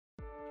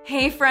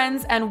Hey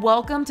friends, and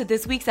welcome to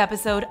this week's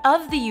episode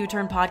of the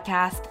U-Turn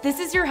Podcast. This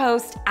is your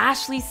host,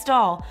 Ashley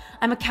Stahl.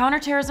 I'm a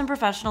counterterrorism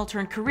professional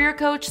turned career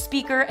coach,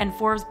 speaker, and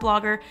Forbes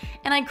blogger,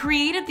 and I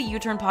created the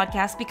U-Turn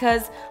Podcast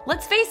because,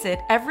 let's face it,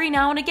 every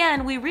now and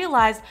again we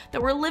realize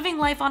that we're living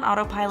life on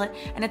autopilot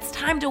and it's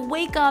time to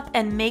wake up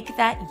and make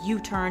that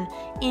U-turn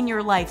in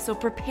your life. So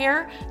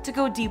prepare to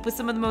go deep with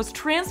some of the most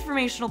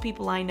transformational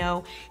people I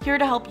know, here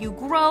to help you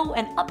grow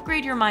and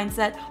upgrade your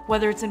mindset,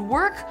 whether it's in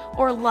work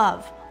or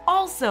love.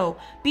 Also,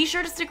 be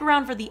sure to stick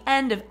around for the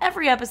end of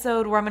every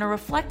episode where I'm going to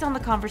reflect on the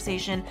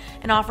conversation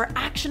and offer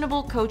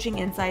actionable coaching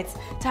insights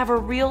to have a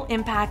real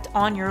impact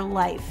on your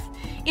life.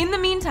 In the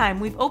meantime,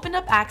 we've opened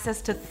up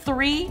access to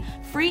 3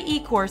 free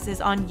e-courses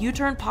on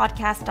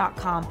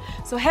uturnpodcast.com.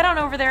 So head on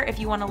over there if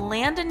you want to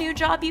land a new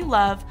job you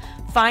love,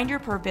 find your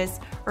purpose,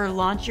 or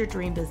launch your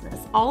dream business.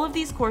 All of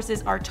these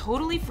courses are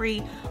totally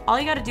free. All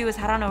you got to do is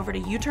head on over to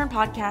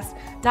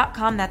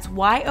uturnpodcast.com. That's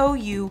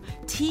YOUTURN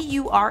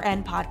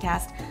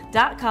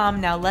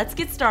podcast.com. Now let's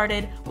get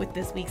started with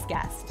this week's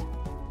guest.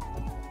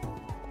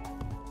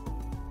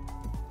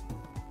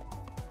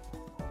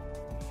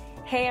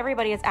 Hey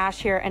everybody, it's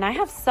Ash here, and I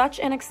have such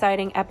an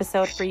exciting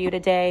episode for you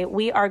today.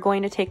 We are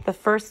going to take the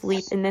first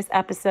leap in this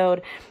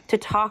episode to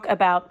talk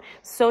about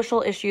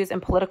social issues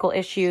and political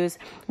issues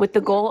with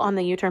the goal on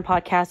the U-Turn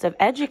podcast of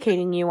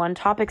educating you on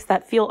topics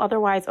that feel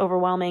otherwise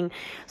overwhelming.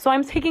 So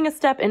I'm taking a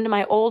step into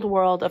my old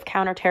world of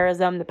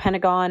counterterrorism, the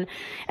Pentagon,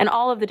 and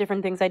all of the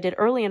different things I did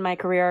early in my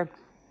career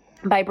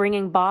by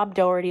bringing Bob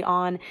Dougherty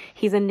on.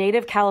 He's a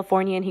native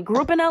Californian. He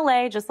grew up in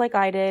LA just like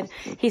I did.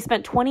 He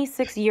spent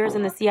 26 years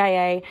in the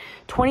CIA,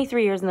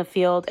 23 years in the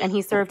field, and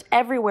he served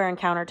everywhere in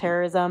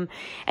counterterrorism.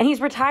 And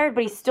he's retired,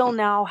 but he still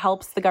now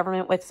helps the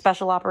government with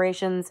special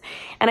operations.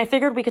 And I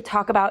figured we could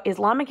talk about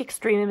Islamic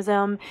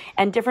extremism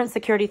and different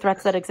security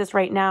threats that exist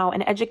right now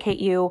and educate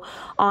you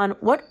on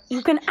what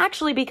you can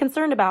actually be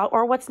concerned about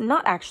or what's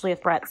not actually a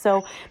threat.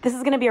 So this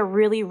is going to be a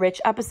really rich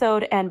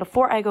episode. And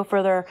before I go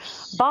further,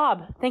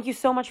 Bob, thank you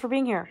so much for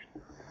being here.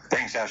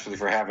 Thanks, Ashley,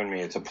 for having me.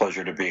 It's a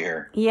pleasure to be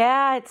here.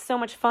 Yeah, it's so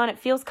much fun. It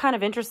feels kind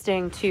of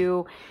interesting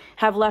to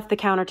have left the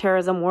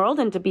counterterrorism world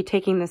and to be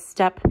taking this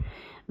step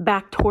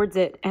back towards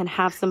it and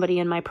have somebody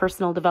in my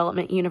personal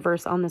development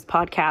universe on this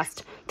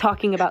podcast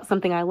talking about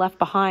something I left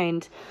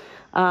behind.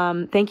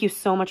 Thank you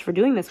so much for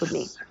doing this with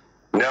me.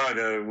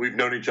 No, we've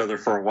known each other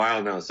for a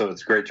while now, so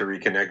it's great to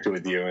reconnect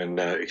with you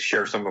and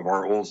share some of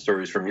our old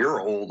stories from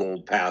your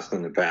old past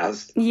in the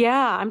past.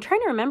 Yeah, I'm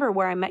trying to remember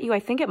where I met you. I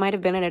think it might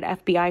have been at an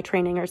FBI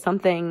training or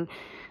something.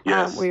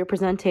 Yes. Where you're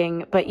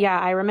presenting. But yeah,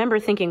 I remember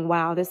thinking,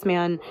 wow, this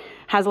man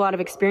has a lot of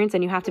experience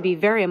and you have to be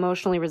very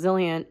emotionally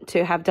resilient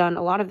to have done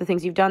a lot of the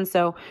things you've done.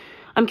 So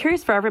I'm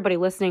curious for everybody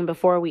listening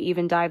before we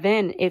even dive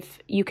in, if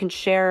you can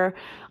share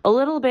a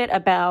little bit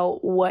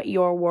about what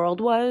your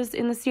world was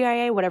in the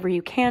CIA, whatever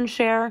you can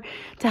share,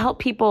 to help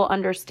people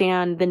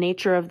understand the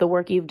nature of the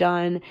work you've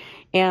done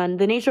and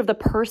the nature of the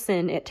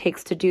person it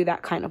takes to do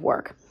that kind of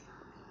work.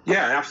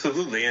 Yeah,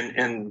 absolutely.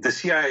 And the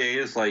CIA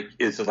is like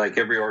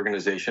every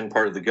organization,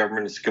 part of the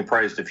government. Is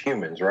comprised of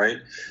humans, right?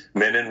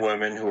 Men and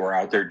women who are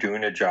out there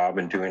doing a job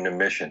and doing a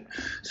mission.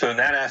 So in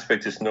that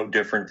aspect, it's no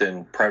different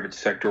than private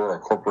sector or a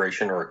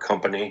corporation or a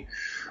company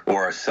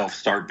or a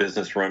self-start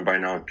business run by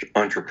an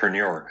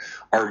entrepreneur.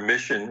 Our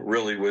mission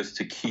really was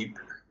to keep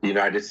the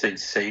United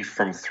States safe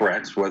from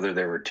threats, whether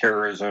they were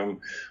terrorism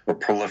or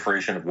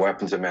proliferation of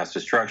weapons of mass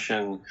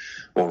destruction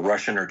or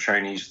Russian or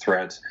Chinese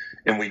threats.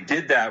 And we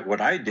did that.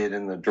 What I did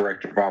in the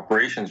director of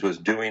operations was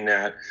doing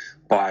that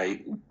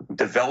by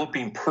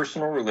developing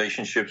personal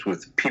relationships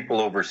with people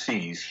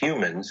overseas,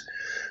 humans,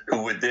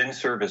 who would then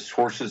serve as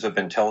sources of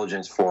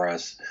intelligence for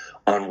us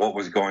on what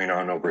was going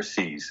on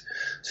overseas.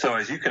 So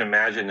as you can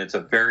imagine, it's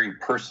a very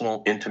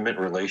personal, intimate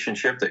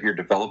relationship that you're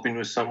developing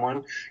with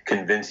someone,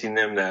 convincing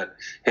them that,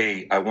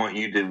 hey, I want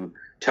you to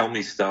tell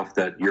me stuff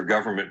that your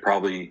government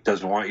probably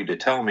doesn't want you to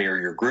tell me or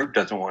your group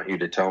doesn't want you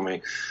to tell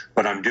me,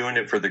 but I'm doing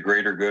it for the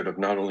greater good of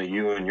not only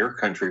you and your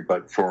country,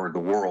 but for the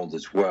world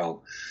as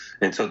well.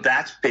 And so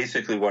that's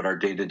basically what our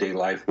day-to-day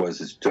life was,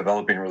 is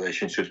developing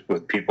relationships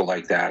with people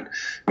like that,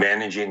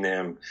 managing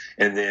them,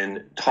 and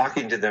then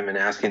talking to them and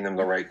asking them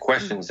the right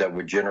questions that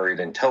would generate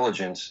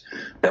intelligence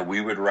that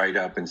we would write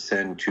up and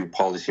send to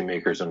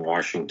policymakers in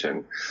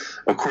Washington.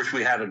 Of course,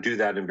 we had to do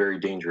that in very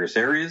dangerous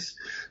areas.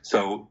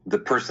 So the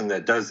person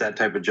that does that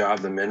type of job,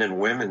 the men and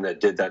women that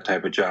did that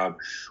type of job,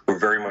 were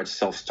very much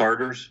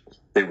self-starters.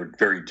 They were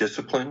very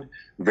disciplined,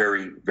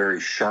 very, very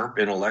sharp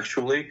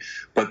intellectually,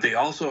 but they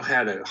also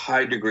had a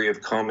high degree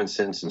of common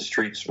sense and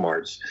street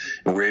smarts,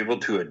 and were able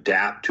to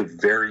adapt to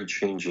very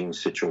changing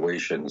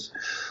situations.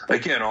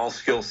 Again, all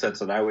skill sets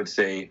that I would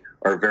say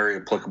are very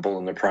applicable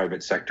in the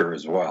private sector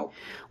as well.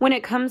 When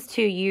it comes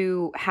to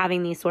you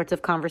having these sorts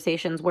of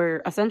conversations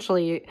where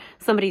essentially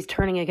somebody's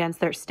turning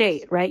against their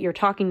state, right? You're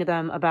talking to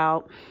them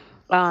about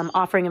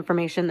offering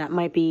information that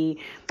might be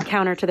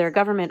counter to their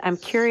government. I'm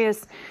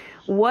curious,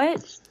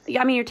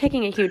 you're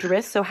taking a huge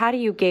risk. So how do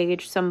you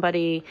gauge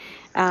somebody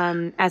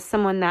as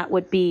someone that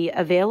would be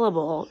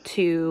available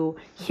to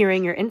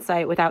hearing your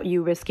insight without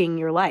you risking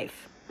your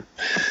life?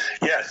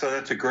 Yeah, so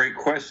that's a great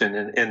question.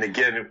 And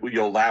again,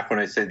 you'll laugh when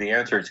I say the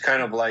answer. It's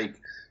kind of like,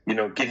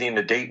 getting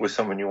a date with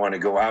someone you want to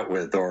go out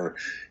with, or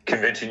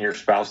convincing your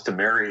spouse to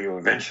marry you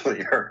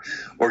eventually,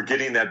 or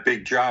getting that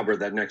big job or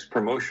that next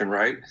promotion,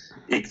 right?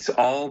 It's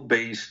all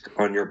based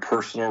on your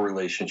personal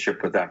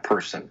relationship with that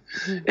person,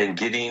 and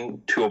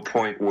getting to a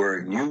point where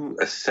you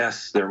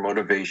assess their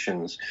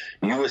motivations,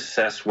 you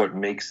assess what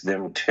makes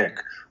them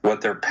tick,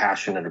 what they're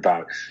passionate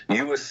about,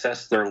 you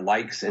assess their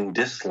likes and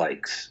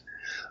dislikes.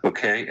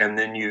 Okay, and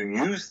then you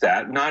use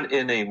that not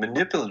in a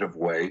manipulative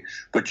way,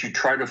 but you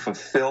try to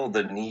fulfill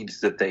the needs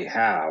that they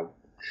have.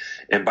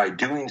 And by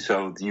doing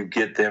so, you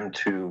get them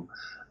to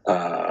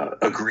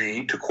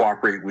agree to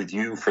cooperate with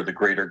you for the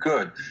greater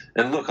good.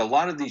 And look, a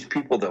lot of these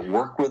people that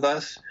work with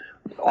us,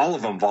 all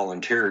of them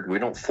volunteered. We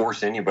don't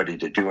force anybody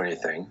to do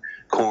anything.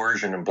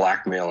 Coercion and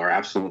blackmail are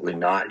absolutely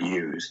not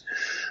used.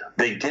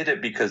 They did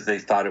it because they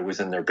thought it was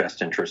in their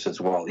best interest as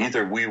well.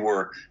 Either we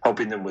were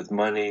helping them with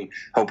money,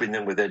 helping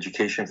them with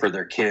education for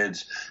their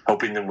kids,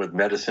 helping them with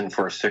medicine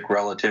for a sick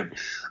relative,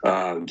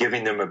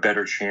 giving them a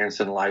better chance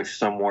in life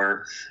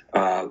somewhere.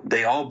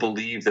 They all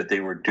believed that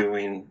they were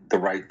doing the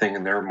right thing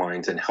in their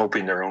minds and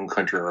helping their own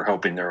country or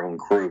helping their own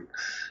group.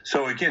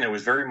 So again, it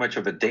was very much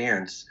of a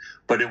dance,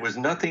 but it was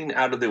nothing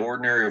out of the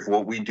ordinary of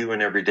what we do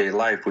in everyday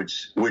life,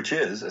 which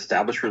is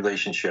establish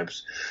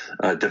relationships,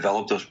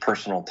 develop those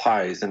personal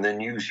ties, and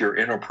then use your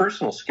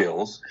interpersonal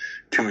skills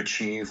to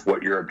achieve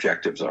what your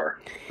objectives are.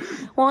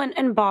 Well,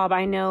 and Bob,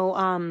 I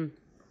know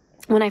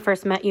when I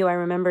first met you, I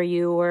remember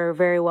you were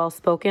very well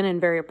spoken and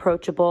very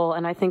approachable,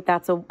 and I think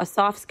that's a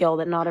soft skill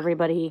that not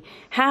everybody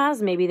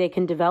has. Maybe they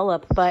can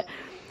develop, but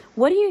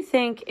what do you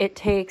think it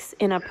takes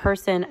in a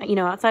person,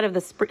 outside of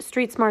the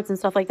street smarts and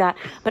stuff like that,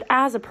 but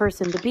as a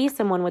person to be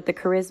someone with the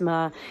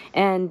charisma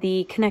and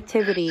the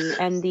connectivity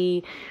and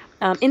the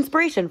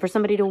inspiration for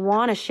somebody to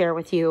want to share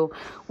with you?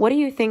 What do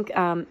you think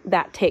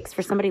that takes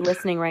for somebody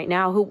listening right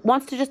now who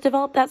wants to just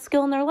develop that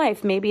skill in their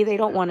life? Maybe they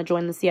don't want to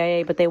join the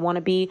CIA, but they want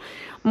to be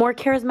more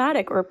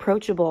charismatic or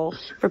approachable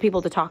for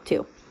people to talk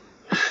to.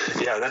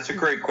 Yeah, that's a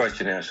great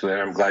question, Ashley.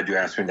 I'm glad you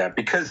asked me that,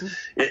 because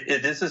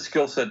it is a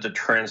skill set that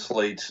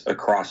translates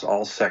across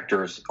all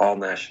sectors, all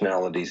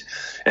nationalities.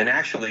 And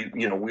actually,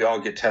 we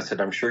all get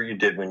tested. I'm sure you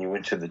did when you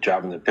went to the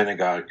job in the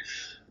Pentagon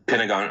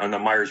on the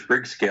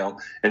Myers-Briggs scale.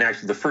 And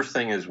actually, the first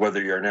thing is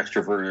whether you're an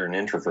extrovert or an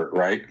introvert,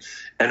 right?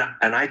 And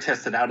I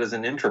tested out as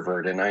an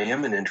introvert, and I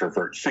am an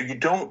introvert. So you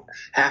don't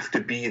have to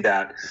be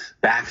that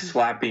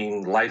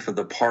backslapping life of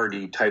the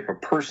party type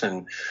of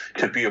person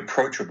to be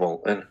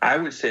approachable. And I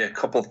would say a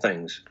couple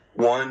things.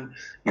 One,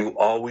 you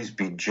always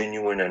be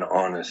genuine and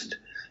honest.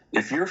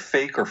 If you're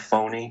fake or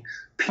phony,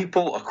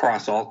 people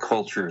across all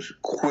cultures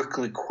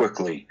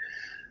quickly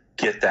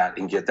get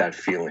that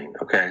feeling,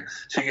 okay?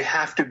 So you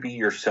have to be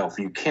yourself.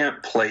 You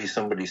can't play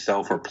somebody's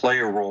self or play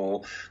a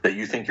role that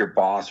you think your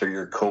boss or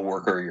your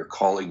coworker or your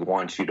colleague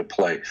wants you to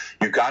play.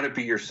 You got to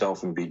be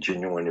yourself and be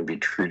genuine and be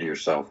true to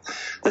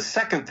yourself. The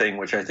second thing,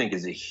 which I think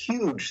is a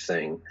huge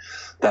thing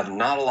that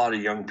not a lot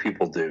of young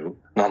people do,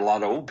 not a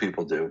lot of old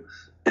people do,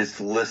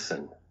 is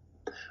listen.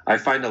 I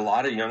find a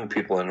lot of young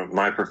people in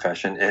my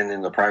profession and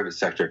in the private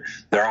sector,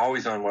 they're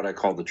always on what I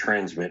call the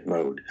transmit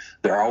mode.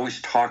 They're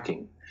always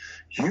talking.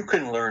 You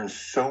can learn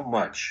so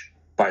much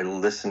by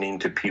listening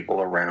to people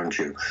around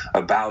you,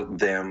 about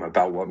them,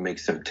 about what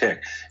makes them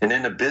tick. And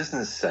in a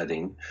business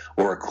setting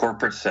or a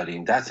corporate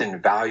setting, that's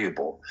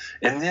invaluable.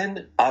 And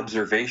then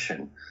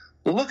observation.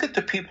 Look at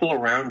the people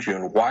around you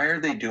and why are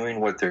they doing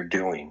what they're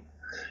doing?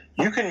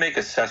 You can make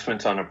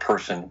assessments on a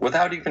person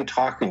without even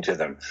talking to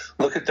them.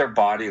 Look at their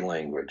body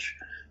language.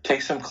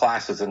 Take some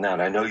classes in that.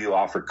 I know you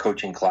offer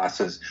coaching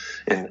classes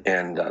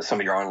and some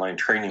of your online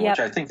training, Yep. which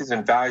I think is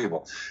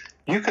invaluable.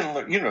 You can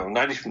learn,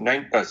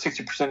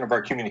 60% of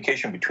our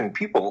communication between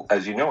people,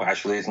 as you know,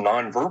 Ashley, is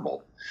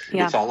nonverbal.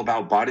 Yeah. It's all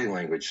about body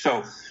language.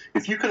 So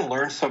if you can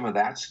learn some of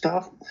that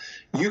stuff,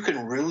 you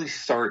can really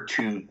start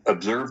to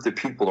observe the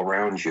people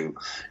around you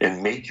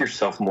and make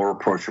yourself more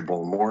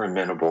approachable, more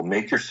amenable,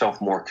 make yourself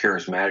more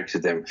charismatic to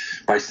them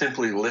by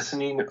simply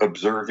listening,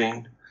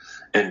 observing,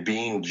 and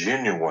being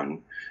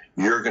genuine.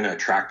 You're going to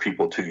attract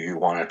people to you,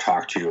 want to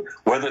talk to you,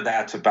 whether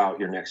that's about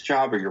your next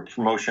job or your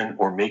promotion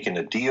or making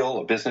a deal,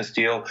 a business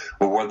deal,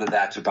 or whether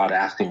that's about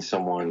asking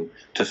someone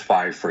to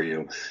spy for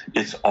you.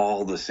 It's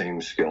all the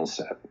same skill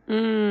set.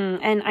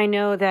 And I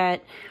know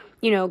that,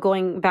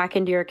 going back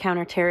into your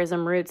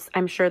counterterrorism roots,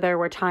 I'm sure there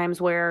were times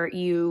where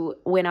you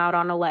went out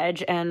on a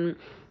ledge and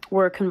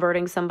were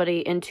converting somebody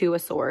into a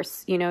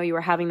source. You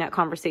were having that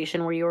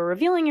conversation where you were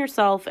revealing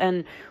yourself,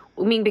 and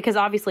because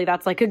obviously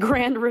that's like a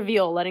grand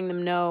reveal, letting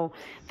them know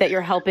that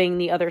you're helping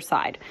the other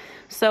side.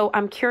 So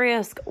I'm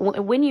curious,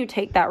 when you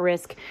take that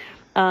risk,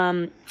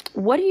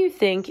 what do you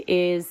think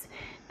is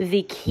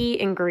the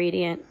key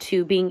ingredient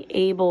to being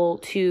able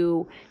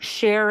to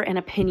share an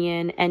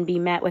opinion and be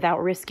met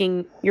without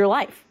risking your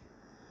life?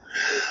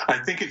 I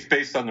think it's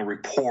based on the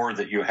rapport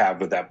that you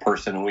have with that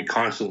person, and we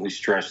constantly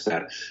stress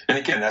that. And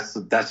again,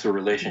 that's the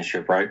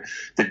relationship, right?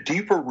 The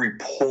deeper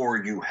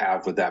rapport you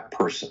have with that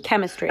person.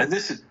 Chemistry. And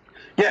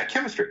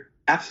chemistry.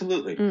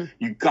 Absolutely.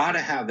 You got to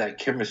have that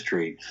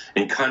chemistry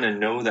and kind of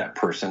know that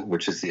person,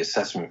 which is the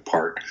assessment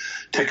part,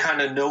 to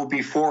kind of know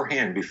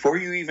beforehand. Before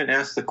you even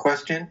ask the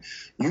question,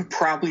 you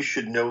probably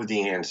should know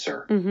the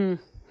answer.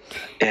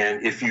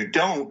 And if you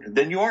don't,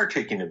 then you are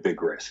taking a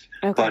big risk.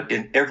 But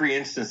in every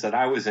instance that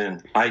I was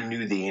in, I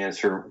knew the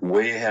answer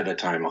way ahead of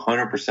time,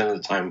 100% of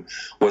the time,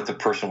 what the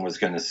person was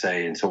going to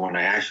say. And so when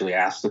I actually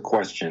asked the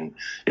question,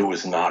 it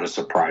was not a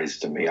surprise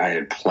to me. I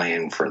had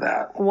planned for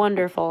that.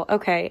 Wonderful.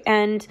 Okay.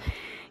 And,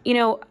 you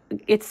know,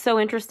 it's so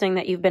interesting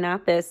that you've been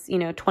at this,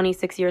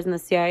 26 years in the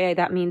CIA.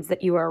 That means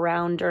that you were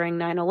around during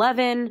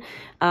 9/11,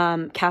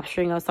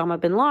 capturing Osama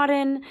bin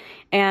Laden,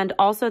 and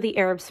also the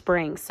Arab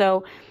Spring.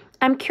 So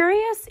I'm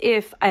curious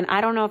if, and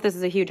I don't know if this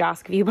is a huge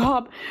ask of you,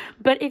 Bob,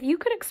 but if you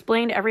could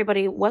explain to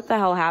everybody what the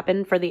hell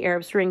happened for the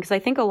Arab Spring, because I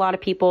think a lot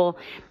of people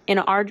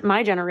in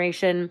my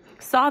generation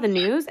saw the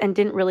news and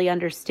didn't really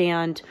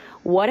understand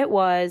what it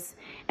was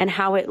and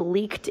how it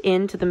leaked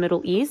into the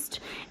Middle East,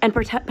 and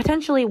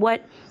potentially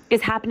what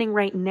is happening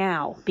right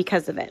now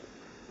because of it.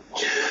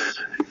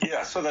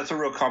 Yeah, so that's a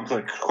real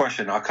complex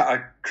question.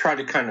 I try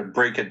to kind of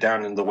break it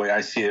down in the way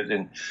I see it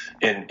in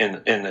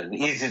an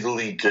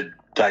easily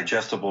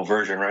digestible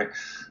version, right?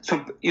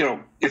 So,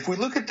 if we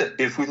look at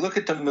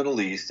the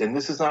Middle East, and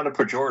this is not a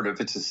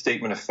pejorative, it's a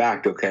statement of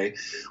fact, okay?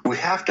 We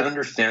have to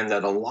understand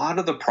that a lot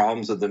of the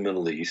problems of the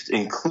Middle East,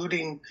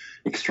 including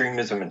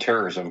extremism and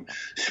terrorism,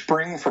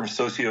 spring from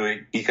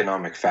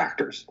socioeconomic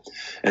factors.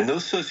 And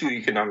those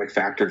socioeconomic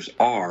factors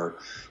are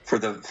for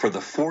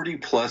the 40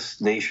 plus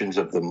nations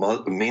of the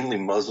mainly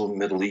Muslim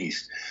Middle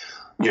East.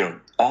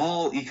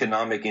 All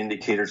economic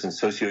indicators and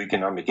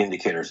socioeconomic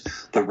indicators,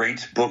 the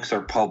rates books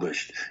are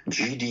published,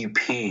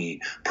 GDP,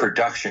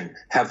 production,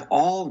 have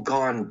all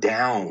gone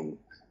down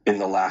in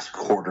the last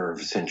quarter of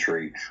a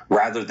century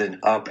rather than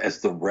up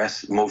as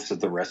most of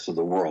the rest of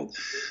the world.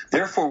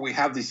 Therefore, we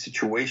have these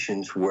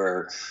situations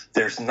where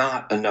there's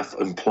not enough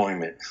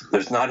employment.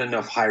 There's not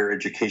enough higher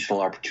educational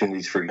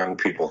opportunities for young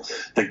people.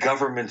 The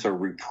governments are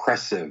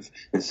repressive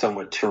and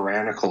somewhat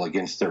tyrannical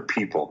against their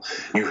people.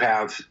 You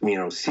have,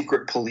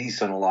 secret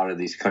police in a lot of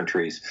these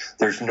countries.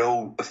 There's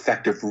no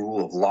effective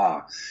rule of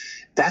law.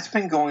 That's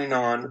been going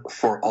on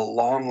for a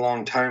long,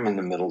 long time in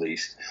the Middle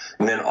East.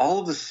 And then all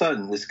of a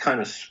sudden, this kind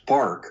of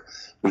spark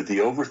with the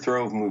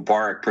overthrow of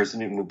Mubarak,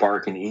 President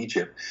Mubarak in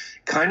Egypt,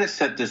 kind of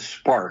set this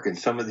spark, and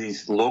some of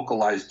these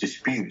localized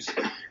disputes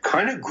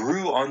kind of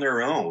grew on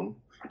their own,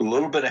 a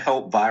little bit of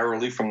help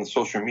virally from the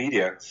social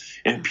media.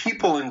 And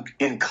people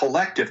in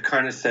collective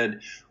kind of said,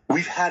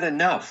 we've had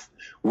enough.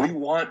 We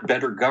want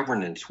better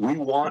governance. We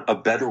want a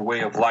better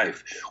way of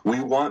life. We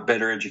want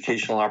better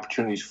educational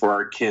opportunities for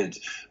our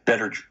kids,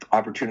 better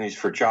opportunities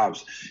for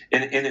jobs.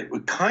 And it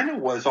kind of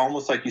was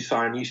almost like you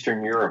saw in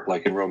Eastern Europe,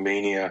 like in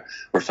Romania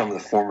or some of the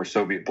former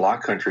Soviet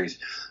bloc countries.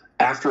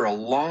 After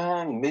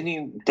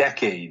many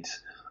decades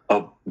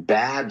of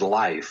bad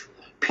life,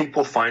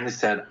 people finally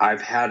said,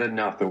 I've had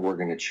enough and we're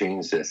going to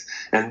change this.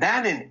 And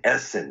that, in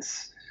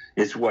essence,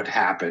 is what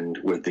happened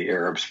with the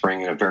Arab Spring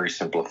in a very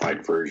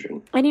simplified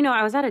version. And,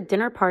 I was at a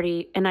dinner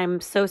party, and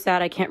I'm so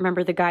sad I can't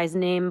remember the guy's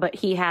name, but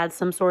he had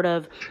some sort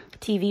of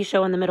TV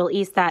show in the Middle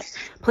East that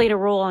played a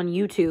role on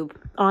YouTube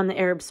on the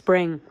Arab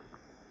Spring.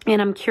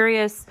 And I'm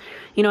curious,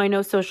 I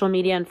know social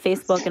media and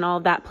Facebook and all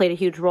of that played a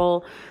huge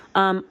role.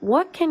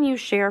 What can you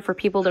share for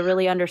people to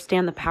really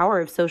understand the power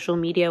of social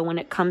media when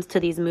it comes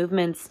to these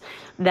movements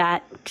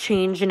that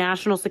change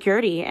national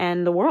security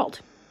and the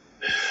world?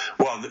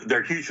 Well,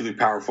 they're hugely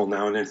powerful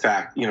now. And in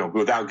fact,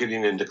 without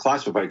getting into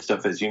classified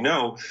stuff, as you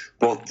know,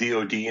 both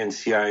DOD and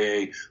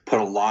CIA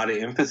put a lot of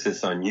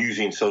emphasis on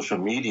using social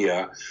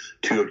media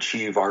to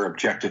achieve our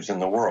objectives in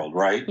the world,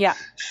 right? Yeah.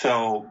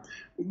 So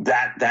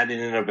that in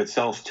and of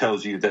itself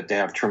tells you that they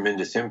have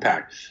tremendous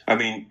impact. I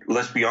mean,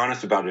 let's be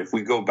honest about it. If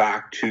we go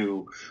back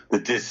to the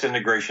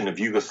disintegration of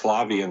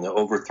Yugoslavia and the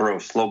overthrow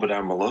of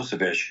Slobodan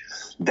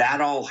Milosevic,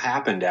 that all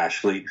happened,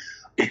 Ashley,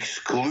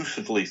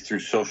 exclusively through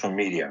social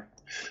media.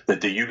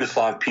 That the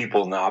Yugoslav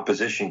people and the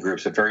opposition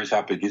groups, the various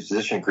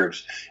opposition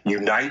groups,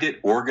 united,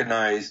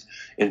 organized,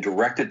 and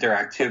directed their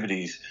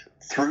activities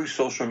through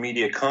social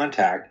media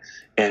contact,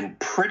 and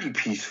pretty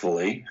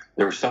peacefully,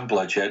 there was some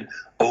bloodshed,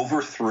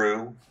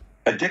 overthrew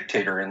a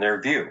dictator in their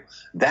view.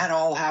 That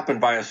all happened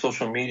via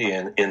social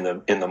media in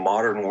the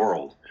modern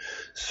world.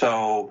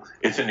 So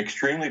it's an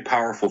extremely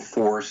powerful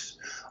force.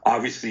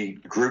 Obviously,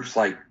 groups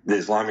like the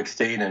Islamic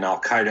State and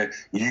Al-Qaeda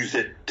use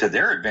it to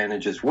their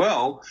advantage as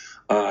well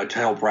to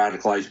help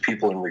radicalize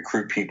people and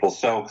recruit people.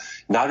 So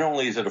not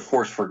only is it a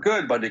force for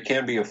good, but it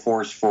can be a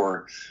force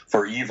for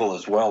evil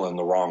as well in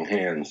the wrong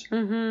hands.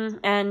 Mm-hmm.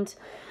 And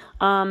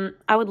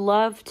I would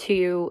love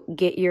to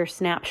get your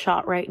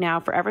snapshot right now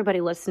for everybody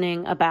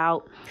listening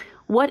about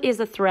what is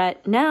a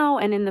threat now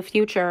and in the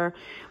future,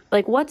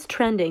 like what's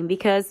trending,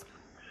 because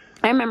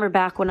I remember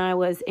back when I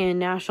was in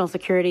national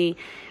security,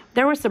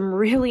 there were some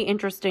really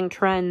interesting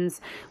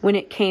trends when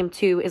it came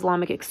to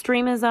Islamic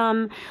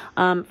extremism.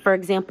 For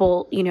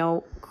example,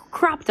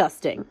 crop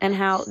dusting and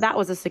how that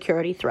was a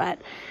security threat.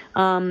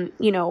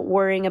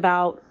 Worrying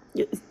about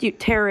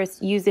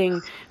terrorists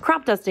using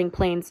crop dusting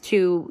planes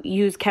to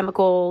use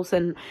chemicals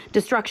and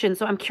destruction.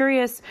 So I'm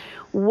curious,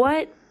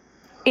 what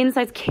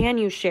insights can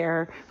you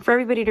share for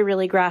everybody to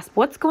really grasp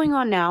what's going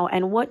on now,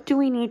 and what do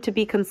we need to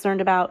be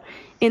concerned about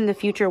in the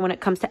future when it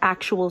comes to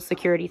actual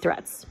security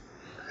threats?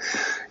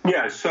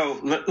 Yeah, so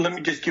let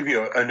me just give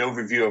you an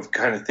overview of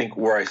kind of think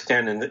where I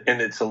stand, and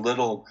it's a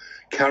little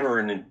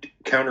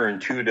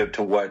counterintuitive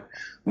to what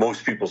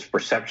most people's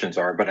perceptions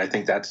are, but I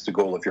think that's the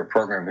goal of your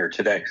program here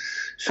today.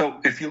 So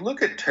if you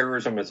look at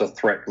terrorism as a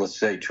threat, let's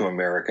say, to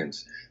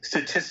Americans,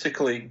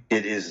 statistically,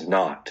 it is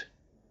not,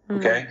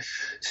 okay?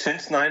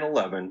 Since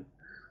 9/11,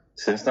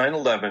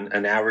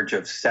 an average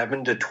of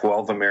 7 to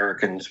 12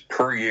 Americans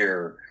per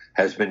year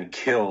has been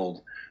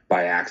killed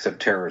by acts of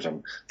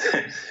terrorism.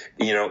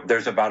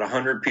 There's about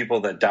 100 people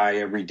that die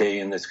every day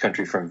in this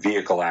country from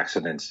vehicle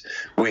accidents.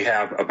 We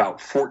have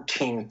about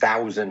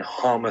 14,000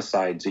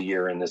 homicides a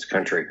year in this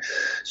country.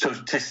 So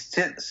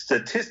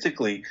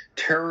statistically,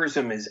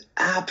 terrorism is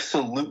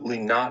absolutely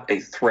not a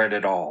threat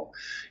at all.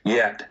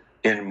 Yet,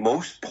 in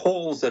most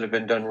polls that have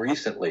been done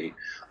recently,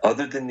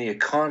 other than the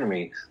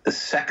economy, the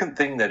second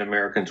thing that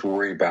Americans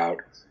worry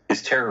about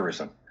is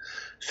terrorism.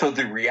 So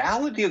the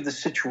reality of the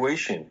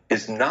situation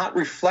is not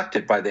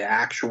reflected by the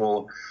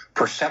actual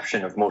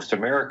perception of most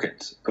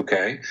Americans,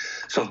 okay?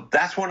 So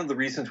that's one of the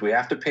reasons we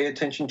have to pay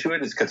attention to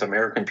it, is because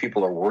American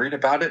people are worried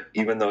about it,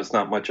 even though it's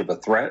not much of a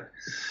threat.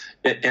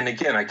 And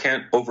again, I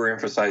can't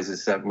overemphasize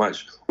this that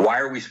much. Why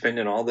are we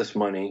spending all this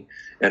money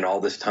and all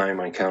this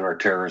time on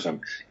counterterrorism?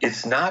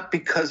 It's not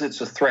because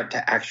it's a threat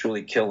to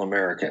actually kill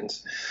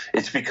Americans.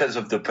 It's because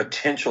of the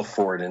potential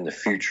for it in the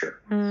future.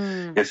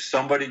 If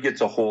somebody gets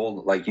a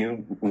hold, like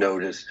you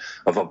notice,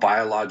 of a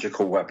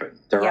biological weapon,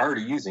 they're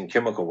already using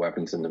chemical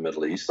weapons in the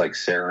Middle East, like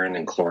sarin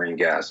and chlorine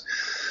gas.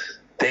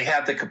 They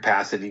have the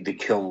capacity to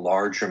kill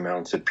large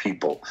amounts of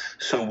people.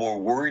 So we're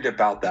worried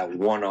about that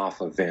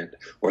one-off event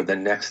or the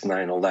next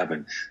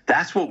 9/11.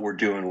 That's what we're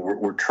doing.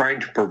 We're trying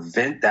to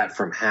prevent that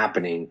from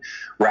happening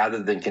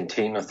rather than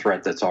contain a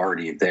threat that's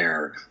already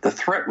there. The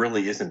threat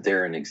really isn't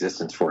there in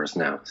existence for us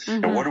now.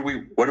 And what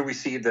do we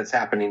see that's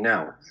happening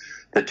now?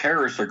 The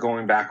terrorists are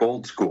going back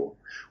old school.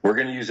 We're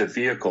going to use a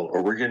vehicle,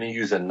 or we're going to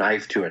use a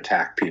knife to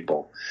attack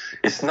people.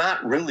 It's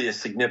not really a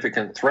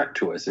significant threat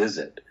to us, is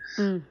it?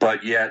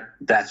 But yet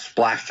that's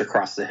splashed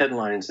across the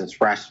headlines and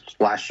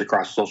splashed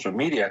across social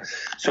media.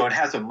 So it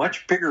has a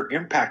much bigger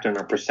impact on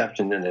our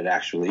perception than it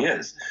actually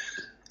is.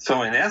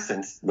 So in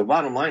essence, the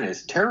bottom line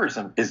is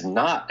terrorism is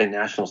not a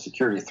national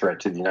security threat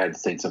to the United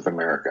States of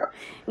America.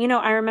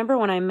 I remember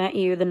when I met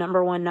you, the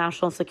number one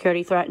national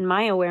security threat in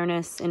my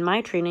awareness, in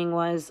my training,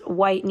 was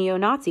white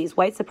neo-Nazis,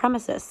 white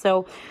supremacists.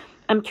 So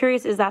I'm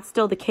curious, is that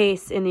still the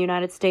case in the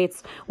United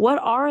States? What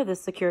are the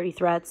security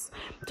threats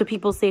to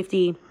people's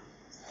safety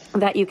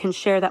that you can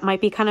share that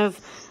might be kind of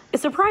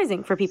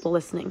surprising for people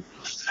listening?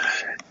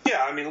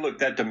 Yeah, I mean, look,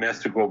 that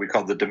domestic, what we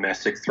call the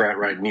domestic threat,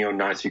 right?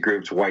 Neo-Nazi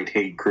groups, white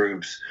hate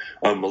groups,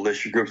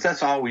 militia groups,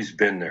 that's always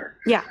been there.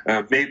 Yeah.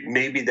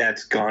 Maybe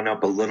that's gone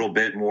up a little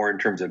bit more in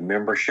terms of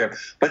membership,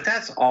 but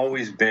that's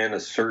always been a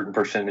certain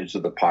percentage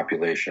of the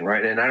population,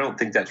 right? And I don't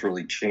think that's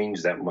really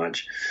changed that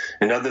much.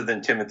 And other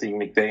than Timothy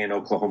McVeigh in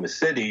Oklahoma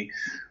City,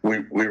 we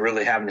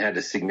really haven't had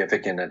a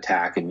significant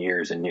attack in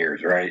years and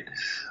years, right?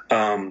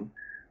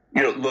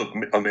 Look,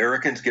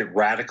 Americans get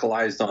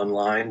radicalized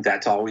online.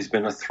 That's always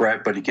been a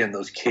threat. But again,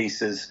 those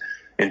cases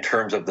in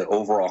terms of the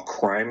overall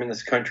crime in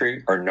this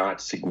country are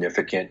not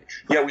significant.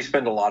 Yeah, we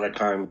spend a lot of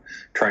time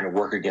trying to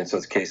work against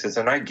those cases,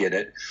 and I get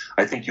it.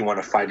 I think you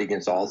want to fight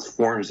against all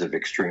forms of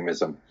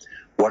extremism.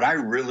 What I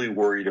really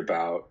worried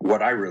about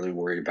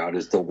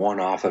is the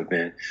one-off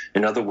event.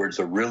 In other words,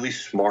 a really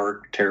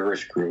smart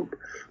terrorist group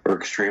or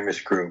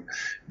extremist group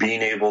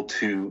being able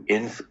to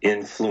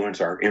influence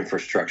our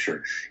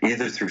infrastructure,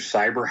 either through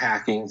cyber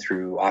hacking,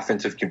 through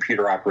offensive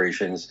computer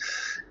operations,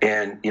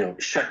 and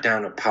shut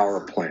down a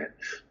power plant,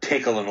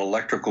 take an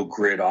electrical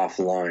grid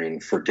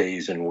offline for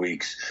days and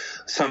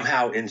weeks,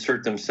 somehow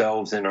insert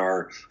themselves in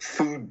our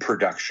food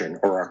production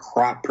or our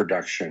crop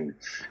production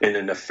in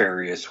a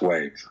nefarious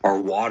way, our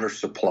water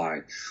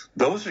supply.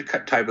 Those are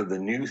type of the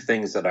new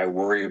things that I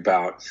worry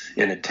about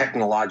in a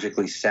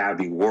technologically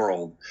savvy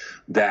world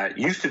that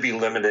used to be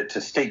limited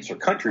to states or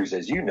countries,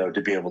 as you know,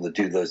 to be able to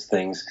do those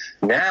things.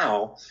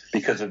 Now,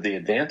 because of the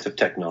advance of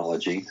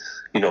technology,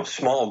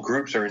 small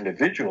groups or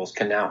individuals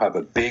can now have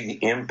a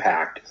big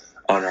impact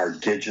on our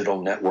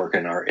digital network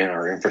and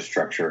our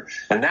infrastructure.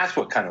 And that's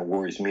what kind of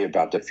worries me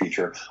about the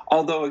future.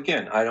 Although,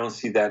 again, I don't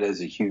see that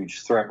as a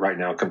huge threat right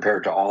now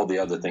compared to all the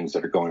other things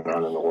that are going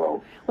on in the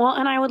world. Well,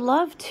 and I would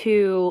love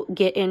to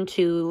get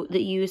into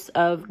the use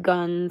of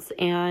guns,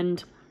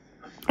 and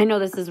I know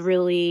this is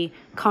really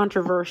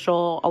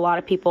controversial, a lot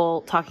of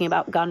people talking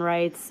about gun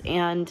rights,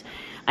 and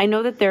I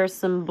know that there's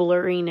some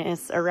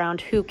blurriness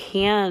around who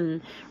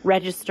can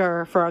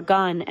register for a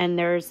gun, and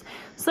there's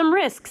some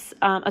risks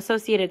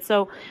associated.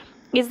 So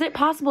is it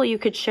possible you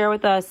could share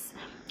with us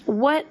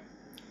what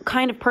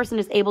kind of person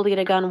is able to get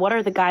a gun? What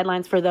are the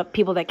guidelines for the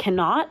people that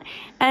cannot?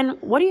 And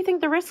what do you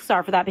think the risks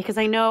are for that? Because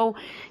I know,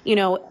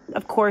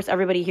 of course,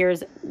 everybody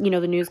hears, the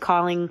news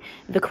calling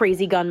the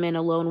crazy gunman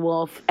a lone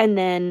wolf. And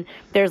then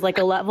there's like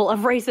a level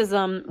of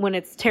racism when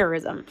it's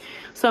terrorism.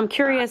 So I'm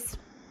curious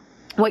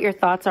what your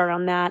thoughts are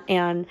on that,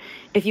 and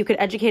if you could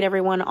educate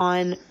everyone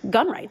on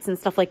gun rights and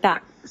stuff like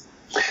that.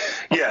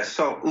 Yeah,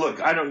 so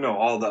look, I don't know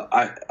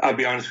I'll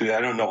be honest with you, I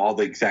don't know all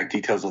the exact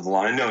details of the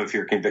law. I know if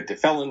you're a convicted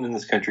felon in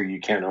this country, you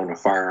can't own a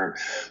firearm.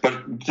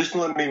 But just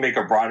let me make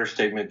a broader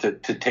statement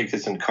to take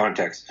this in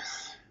context.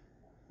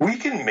 We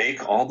can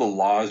make all the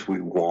laws we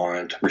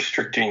want,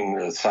 restricting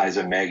the size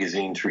of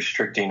magazines,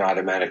 restricting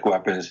automatic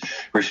weapons,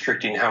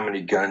 restricting how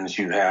many guns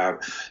you have.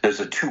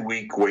 There's a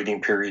 2-week waiting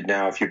period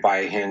now if you buy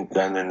a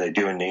handgun and they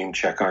do a name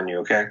check on you,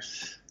 okay?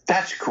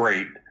 That's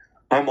great.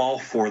 I'm all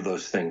for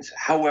those things.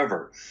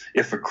 However,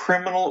 if a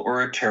criminal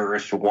or a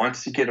terrorist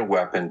wants to get a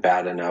weapon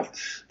bad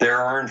enough, there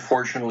are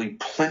unfortunately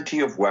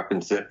plenty of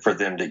weapons for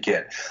them to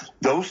get.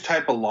 Those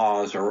type of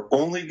laws are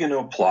only going to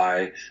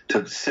apply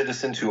to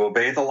citizens who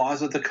obey the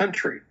laws of the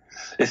country.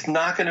 It's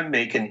not going to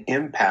make an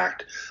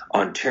impact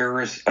on a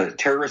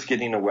terrorist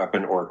getting a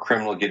weapon or a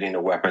criminal getting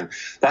a weapon.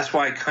 That's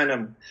why I kind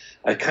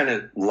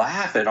of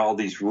laugh at all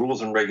these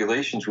rules and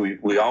regulations.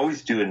 We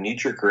always do a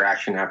knee-jerk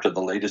reaction after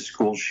the latest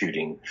school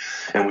shooting,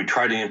 and we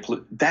try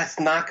to that's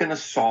not going to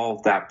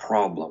solve that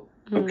problem.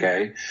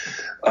 Okay.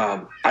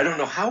 I don't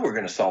know how we're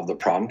going to solve the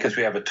problem because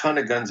we have a ton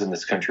of guns in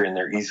this country and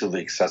they're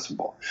easily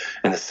accessible.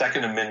 And the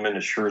Second Amendment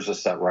assures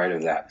us that right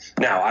of that.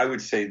 Now, I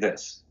would say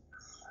this.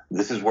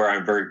 This is where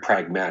I'm very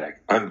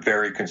pragmatic. I'm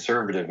very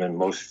conservative in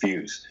most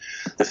views.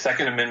 The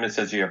Second Amendment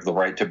says you have the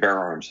right to bear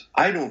arms.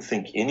 I don't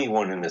think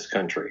anyone in this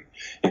country,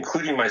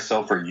 including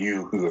myself or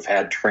you who have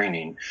had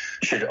training,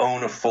 should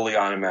own a fully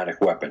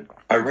automatic weapon.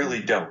 I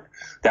really don't.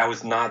 That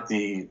was not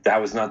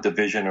the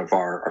vision of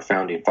our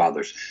founding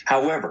fathers.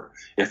 However,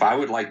 if I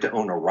would like to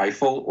own a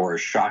rifle or a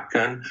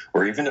shotgun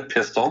or even a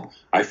pistol,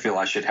 I feel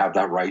I should have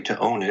that right to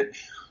own it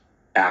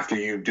after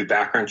you do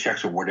background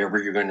checks or whatever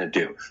you're going to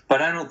do.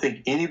 But I don't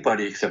think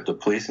anybody except the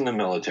police and the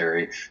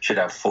military should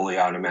have fully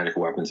automatic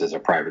weapons as a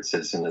private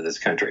citizen of this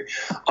country.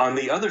 On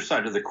the other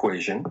side of the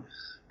equation,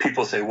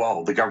 people say,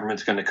 well, the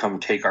government's going to come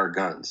take our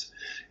guns.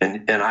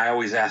 And I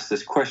always ask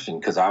this question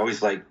because I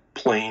always like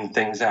playing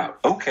things out.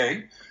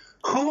 Okay,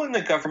 who in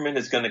the government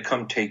is going to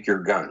come take your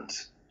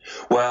guns?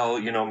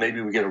 Well, maybe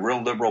we get a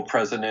real liberal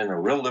president, a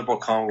real liberal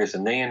Congress,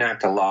 and they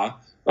enact a law.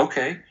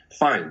 Okay,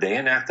 fine. They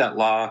enact that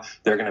law.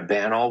 They're going to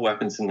ban all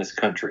weapons in this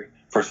country.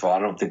 First of all, I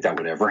don't think that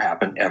would ever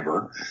happen,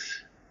 ever,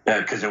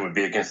 because it would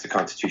be against the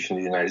Constitution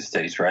of the United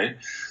States, right?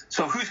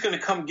 So who's going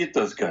to come get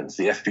those guns?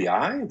 The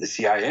FBI, the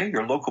CIA,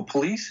 your local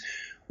police?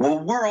 Well,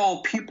 we're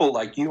all people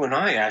like you and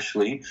I,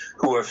 Ashley,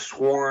 who have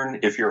sworn,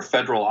 if you're a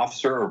federal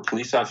officer or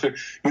police officer,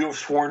 you have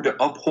sworn to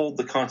uphold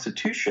the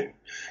Constitution.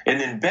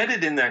 And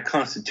embedded in that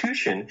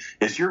Constitution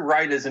is your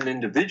right as an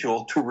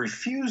individual to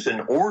refuse an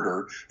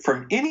order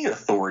from any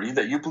authority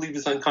that you believe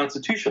is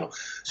unconstitutional.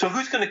 So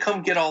who's going to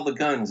come get all the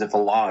guns if a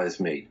law is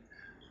made?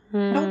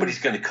 Nobody's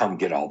going to come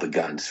get all the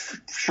guns.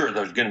 Sure,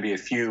 there's going to be a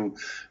few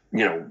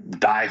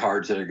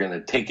diehards that are going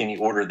to take any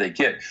order they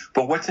get.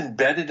 But what's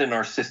embedded in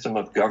our system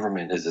of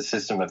government is a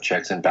system of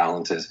checks and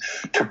balances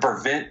to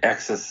prevent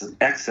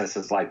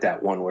excesses like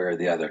that one way or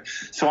the other.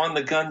 So on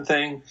the gun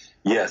thing,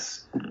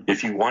 yes,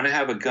 if you want to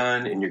have a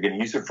gun and you're going to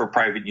use it for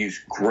private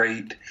use,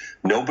 great.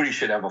 Nobody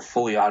should have a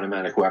fully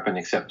automatic weapon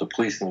except the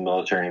police and the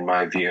military, in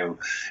my view.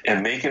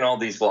 And making all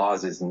these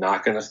laws is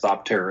not going to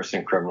stop terrorists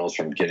and criminals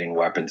from getting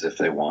weapons if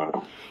they want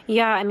them.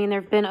 Yeah, I mean,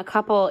 there have been a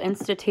couple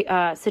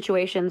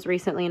situations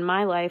recently in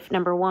my life.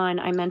 Number one,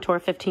 I mentor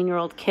a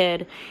 15-year-old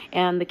kid,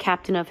 and the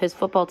captain of his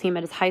football team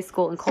at his high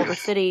school in Culver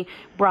City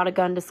brought a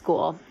gun to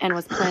school and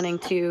was planning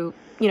to,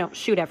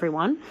 shoot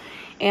everyone.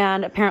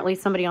 And apparently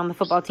somebody on the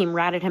football team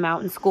ratted him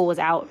out and school was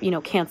out,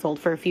 canceled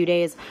for a few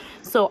days.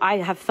 So I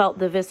have felt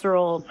the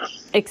visceral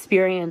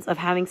experience of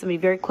having somebody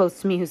very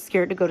close to me who's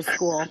scared to go to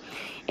school.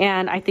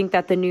 And I think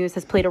that the news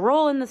has played a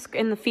role in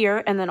the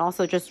fear, and then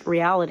also just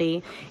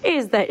reality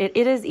is that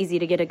it is easy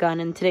to get a gun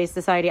in today's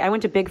society. I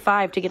went to Big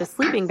Five to get a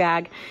sleeping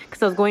bag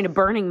because I was going to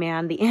Burning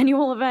Man, the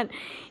annual event,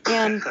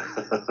 and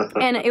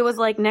it was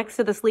like next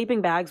to the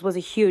sleeping bags was a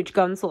huge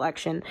gun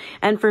selection.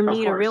 And for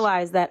me to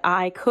realize that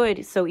I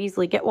could so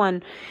easily get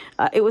one,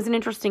 it was an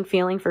interesting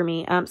feeling for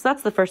me. So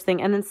that's the first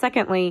thing. And then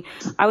secondly,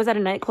 I was at a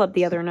nightclub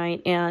the other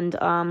night, and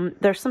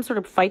there's some sort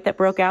of fight that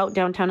broke out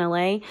downtown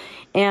LA,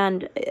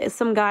 and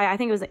some guy, I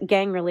think it was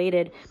gang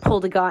related,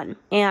 pulled a gun,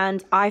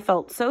 and I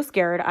felt so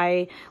scared.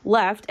 I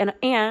left,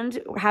 and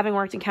having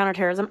worked in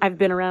counterterrorism, I've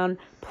been around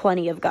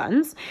plenty of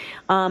guns.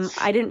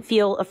 I didn't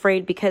feel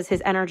afraid because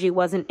his energy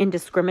wasn't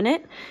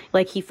indiscriminate.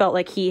 Like, he felt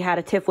like he had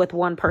a tiff with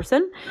one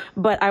person,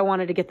 but I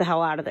wanted to get the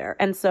hell out of there.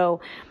 And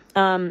so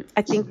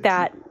I think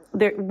that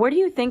where do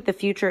you think the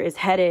future is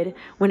headed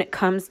when it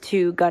comes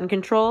to gun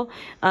control,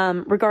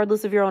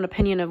 regardless of your own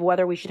opinion of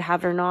whether we should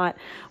have it or not?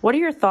 What are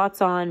your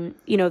thoughts on,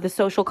 the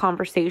social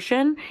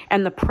conversation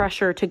and the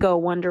pressure to go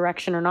one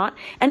direction or not?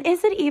 And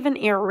is it even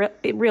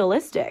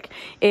realistic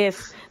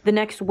if the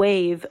next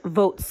wave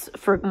votes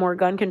for more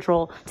gun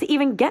control to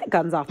even get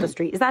guns off the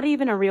street? Is that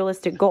even a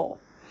realistic goal?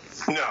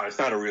 No, it's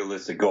not a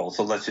realistic goal.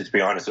 So let's just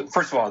be honest.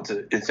 First of all,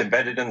 it's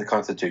embedded in the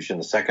Constitution.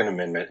 The Second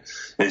Amendment,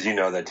 as you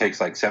know, that takes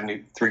like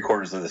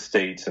 73% of the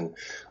states and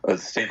the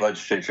state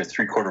legislature,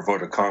 3/4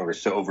 vote of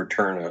Congress to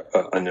overturn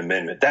an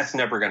amendment. That's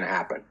never going to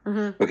happen.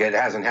 Mm-hmm. Okay, it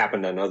hasn't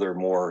happened on other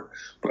more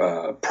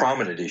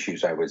prominent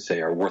issues, I would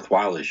say, or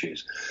worthwhile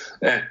issues.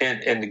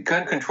 And the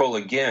gun control,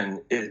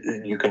 again,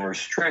 you can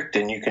restrict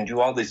and you can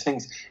do all these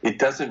things. It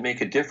doesn't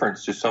make a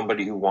difference to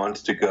somebody who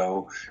wants to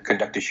go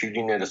conduct a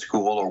shooting at a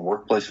school or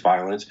workplace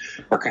violence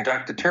or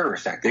conduct a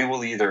terrorist act. They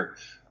will either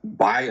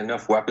buy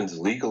enough weapons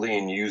legally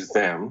and use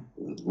them,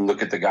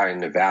 look at the guy in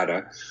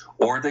Nevada,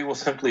 or they will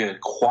simply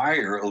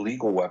acquire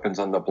illegal weapons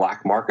on the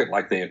black market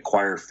like they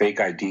acquire fake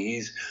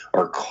IDs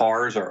or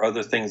cars or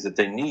other things that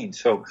they need.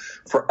 So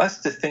for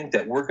us to think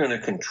that we're going to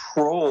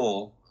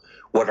control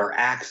what are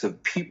acts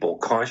of people,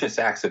 conscious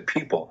acts of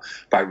people,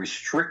 by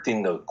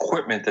restricting the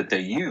equipment that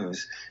they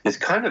use is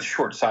kind of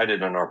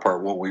short-sighted on our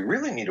part. What we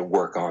really need to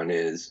work on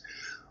is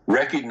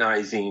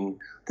recognizing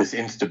this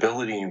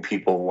instability in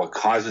people, what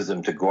causes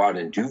them to go out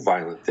and do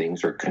violent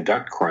things or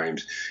conduct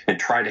crimes, and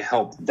try to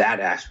help that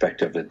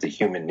aspect of it, the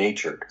human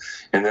nature.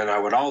 And then I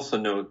would also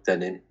note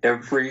that in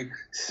every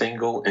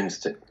single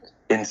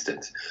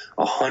instance,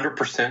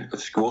 100%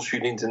 of school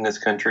shootings in this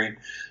country,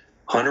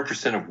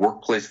 100% of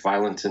workplace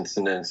violence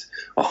incidents,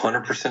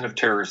 100% of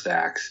terrorist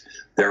acts,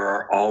 there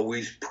are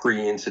always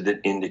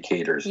pre-incident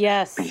indicators,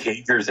 yes,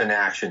 behaviors and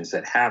actions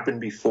that happen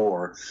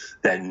before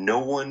that no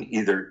one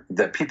either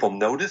that people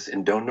notice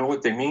and don't know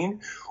what they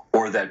mean,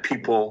 or that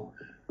people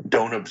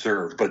don't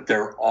observe, but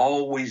they're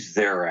always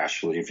there,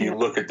 Ashley. If you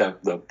look at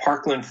the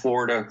Parkland,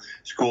 Florida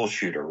school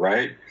shooter,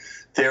 right?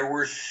 There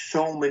were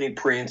so many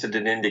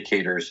pre-incident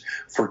indicators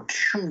for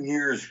 2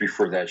 years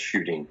before that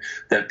shooting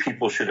that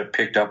people should have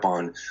picked up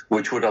on,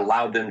 which would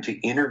allow them to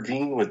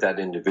intervene with that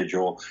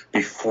individual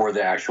before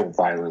the actual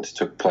violence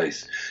took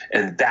place.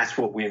 And that's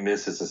what we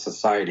miss as a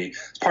society.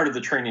 It's part of the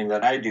training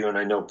that I do, and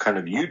I know kind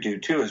of you do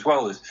too, as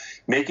well, as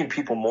making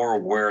people more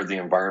aware of the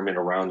environment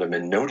around them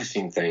and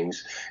noticing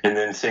things, and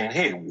then saying,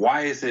 hey,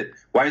 why is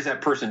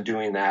that person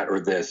doing that or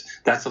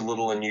this? That's a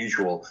little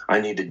unusual. I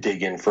need to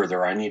dig in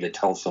further. I need to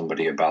tell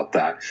somebody about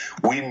that.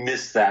 We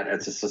miss that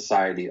as a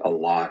society a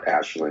lot,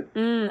 Ashley.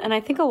 And I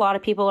think a lot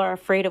of people are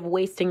afraid of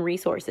wasting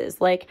resources.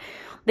 Like,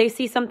 they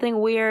see something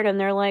weird and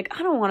they're like,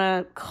 I don't want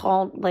to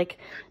call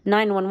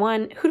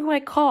 911. Who do I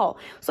call?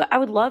 So I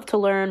would love to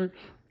learn.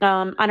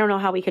 I don't know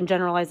how we can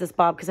generalize this,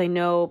 Bob, because I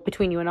know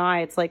between you and I,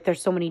 it's like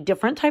there's so many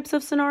different types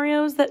of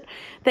scenarios that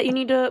you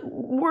need to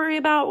worry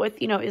about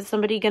with, is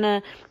somebody going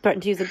to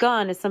threaten to use a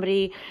gun? Is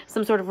somebody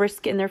some sort of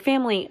risk in their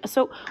family?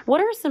 So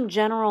what are some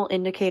general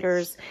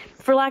indicators,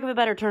 for lack of a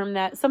better term,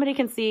 that somebody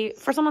can see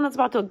for someone that's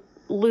about to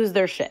lose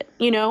their shit,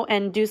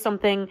 and do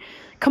something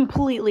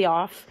completely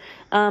off?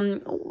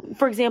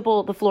 For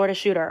example, the Florida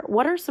shooter.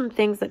 What are some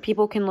things that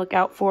people can look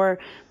out for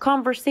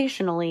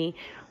conversationally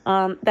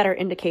that are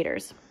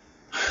indicators?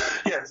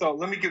 Yeah, so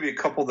let me give you a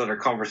couple that are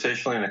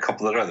conversationally and a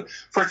couple that are other.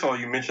 First of all,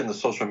 you mentioned the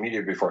social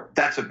media before.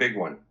 That's a big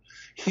one.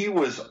 He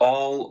was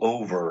all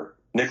over,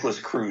 Nicholas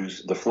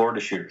Cruz, the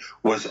Florida shooter,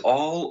 was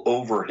all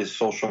over his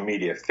social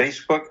media,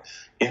 Facebook,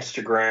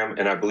 Instagram,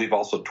 and I believe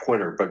also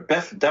Twitter, but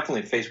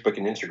definitely Facebook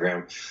and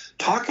Instagram,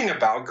 talking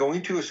about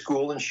going to a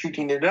school and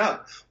shooting it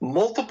up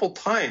multiple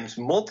times,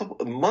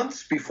 multiple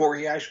months before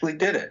he actually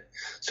did it.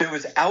 So it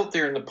was out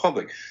there in the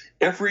public.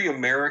 Every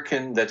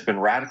American that's been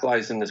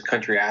radicalized in this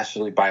country,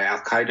 actually by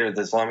Al-Qaeda or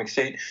the Islamic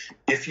State,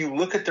 if you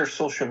look at their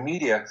social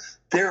media,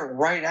 they're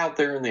right out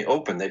there in the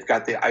open. They've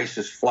got the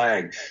ISIS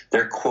flag.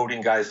 They're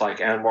quoting guys like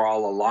Anwar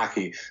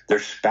al-Awlaki. They're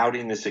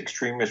spouting this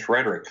extremist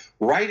rhetoric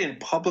right in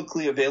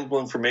publicly available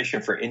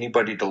information for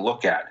anybody to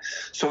look at.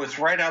 So it's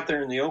right out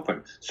there in the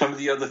open. Some of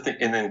the other things,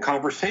 and then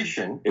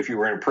conversation, if you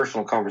were in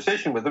personal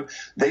conversation with them,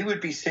 they would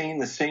be saying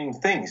the same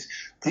things.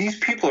 These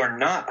people are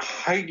not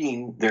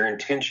hiding their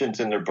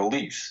intentions and their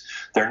beliefs.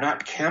 They're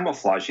not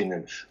camouflaging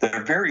them.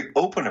 They're very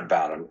open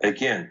about them.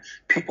 Again,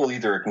 people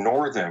either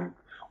ignore them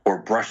or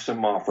brush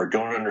them off or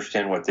don't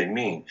understand what they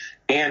mean.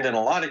 And in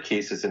a lot of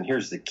cases, and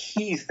here's the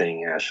key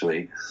thing,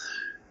 Ashley,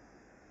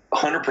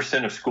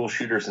 100% of school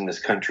shooters in this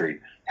country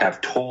have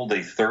told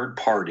a third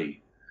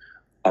party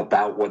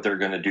about what they're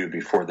going to do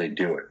before they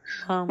do it.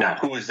 Now,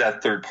 who is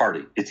that third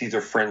party? It's either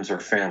friends or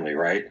family,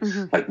 right?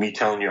 Mm-hmm. Like me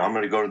telling you, I'm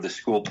going to go to the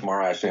school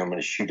tomorrow, Ashley, I'm going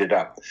to shoot it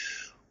up.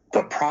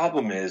 The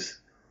problem is,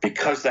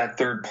 because that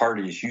third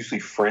party is usually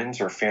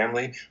friends or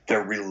family,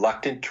 they're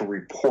reluctant to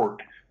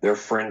report their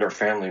friend or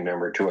family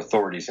member to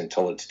authorities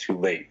until it's too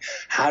late.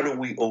 How do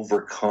we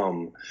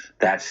overcome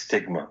that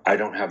stigma? I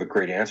don't have a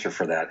great answer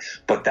for that,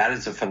 but that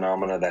is a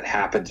phenomena that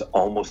happens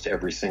almost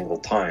every single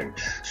time.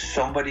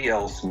 Somebody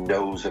else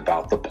knows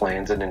about the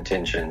plans and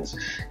intentions,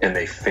 and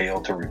they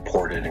fail to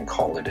report it and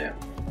call it in.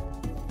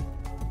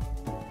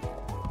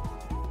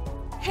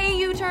 Hey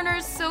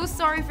U-Turners, so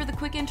sorry for the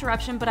quick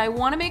interruption, but I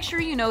want to make sure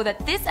you know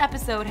that this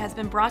episode has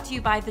been brought to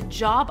you by the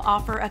Job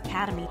Offer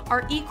Academy,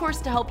 our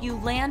e-course to help you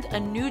land a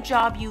new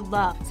job you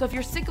love. So if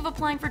you're sick of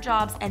applying for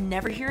jobs and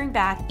never hearing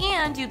back,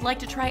 and you'd like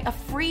to try a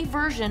free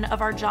version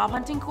of our job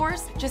hunting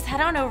course, just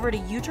head on over to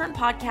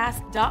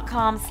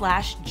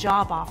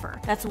uturnpodcast.com/job offer.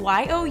 That's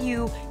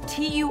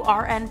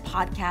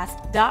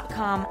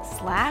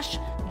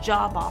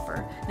YOUTURNpodcast.com/job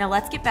offer. Now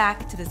let's get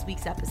back to this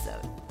week's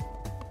episode.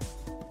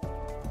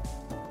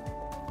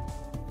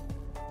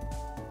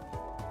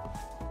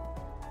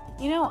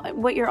 You know,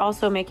 what you're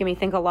also making me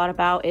think a lot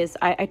about is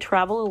I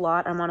travel a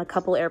lot. I'm on a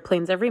couple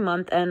airplanes every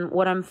month. And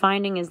what I'm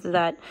finding is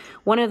that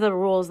one of the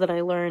rules that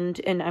I learned,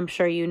 and I'm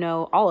sure you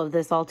know all of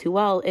this all too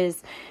well,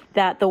 is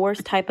that the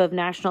worst type of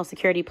national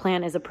security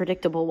plan is a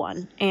predictable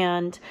one.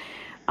 And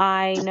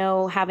I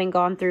know, having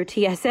gone through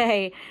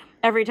TSA,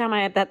 every time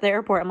I'm at the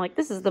airport, I'm like,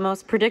 this is the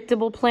most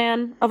predictable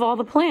plan of all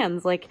the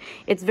plans. Like,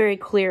 it's very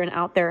clear and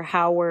out there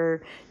how we're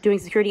doing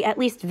security, at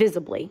least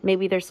visibly.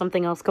 Maybe there's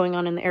something else going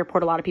on in the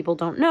airport a lot of people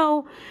don't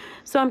know.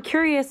 So I'm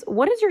curious,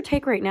 what is your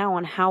take right now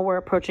on how we're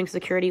approaching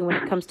security when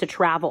it comes to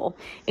travel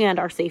and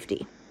our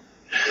safety?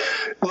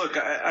 Look,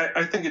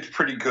 I think it's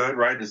pretty good,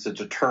 right? It's a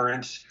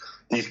deterrence.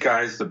 These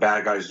guys, the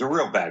bad guys, the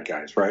real bad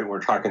guys, right?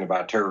 We're talking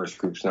about terrorist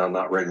groups now,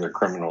 not regular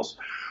criminals,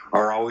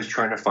 are always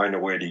trying to find a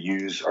way to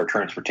use our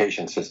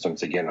transportation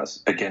systems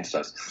against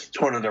us. It's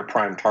one of their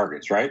prime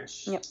targets, right?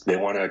 Yep. They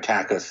want to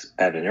attack us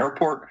at an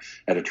airport,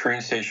 at a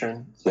train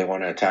station. They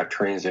want to attack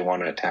trains. They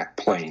want to attack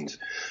planes.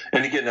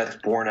 And again, that's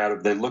born out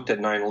of, they looked at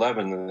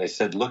 9/11 and they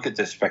said, look at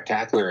this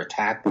spectacular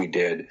attack we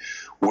did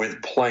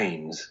with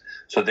planes.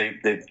 So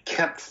they've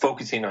kept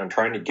focusing on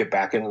trying to get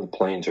back into the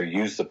planes or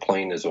use the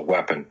plane as a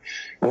weapon.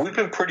 And we've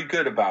been pretty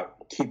good about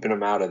keeping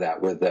them out of that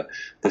with the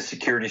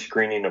security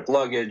screening of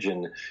luggage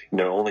and,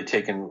 only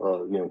taking,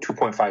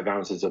 2.5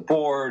 ounces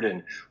aboard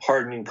and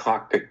hardening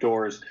cockpit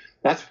doors.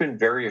 That's been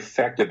very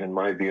effective in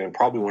my view, and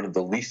probably one of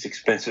the least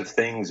expensive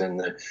things in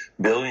the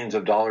billions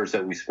of dollars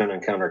that we spend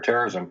on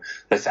counterterrorism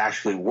that's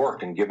actually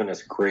worked and given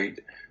us great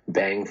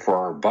bang for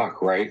our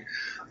buck, right?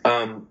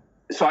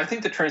 So I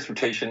think the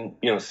transportation,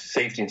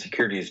 safety and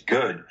security is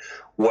good.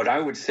 What I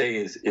would say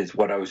is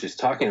what I was just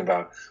talking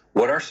about.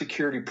 What our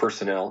security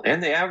personnel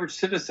and the average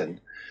citizen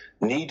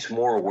needs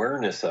more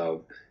awareness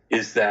of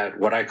is that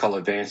what I call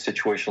advanced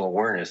situational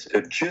awareness,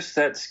 of just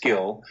that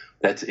skill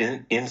that's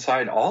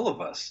inside all of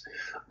us,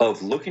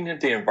 of looking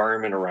at the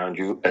environment around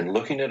you and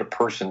looking at a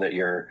person that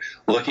you're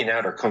looking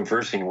at or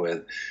conversing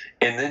with,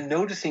 and then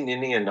noticing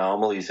any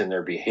anomalies in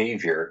their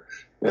behavior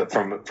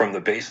from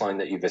the baseline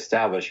that you've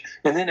established,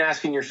 and then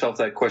asking yourself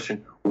that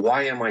question,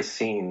 why am I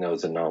seeing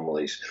those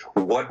anomalies?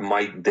 What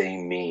might they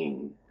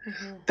mean?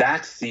 Mm-hmm.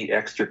 That's the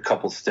extra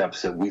couple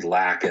steps that we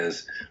lack,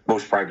 as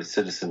most private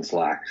citizens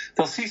lack.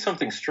 They'll see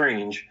something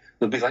strange.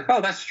 They'll be like, oh,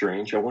 that's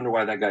strange. I wonder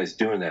why that guy's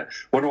doing that.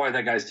 Wonder why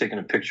that guy's taking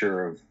a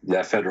picture of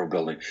that federal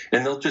building.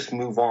 And they'll just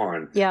move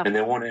on. Yeah. And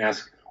they want to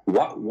ask,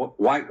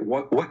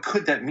 what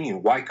could that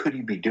mean? Why could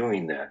he be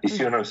doing that? You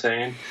see what I'm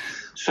saying?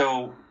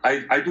 So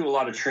I do a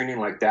lot of training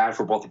like that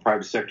for both the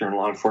private sector and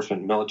law enforcement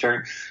and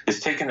military, is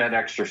taking that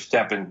extra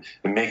step and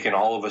making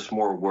all of us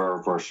more aware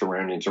of our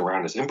surroundings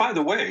around us. And by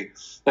the way,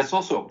 that's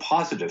also a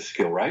positive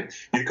skill, right?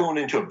 You're going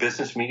into a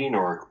business meeting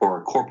or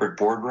a corporate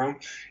boardroom.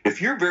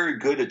 If you're very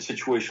good at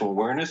situational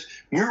awareness,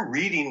 you're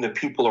reading the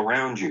people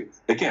around you.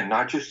 Again,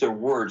 not just their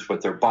words,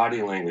 but their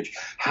body language.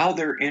 How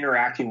they're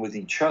interacting with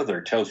each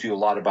other tells you a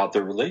lot about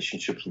their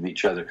relationships with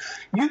each other.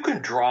 You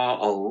can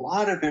draw a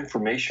lot of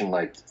information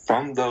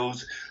from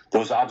those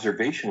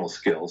observational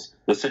skills,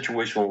 the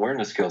situational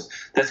awareness skills,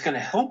 that's going to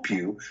help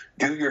you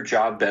do your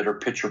job better,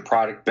 pitch your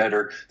product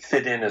better,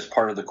 fit in as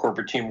part of the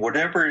corporate team,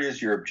 whatever it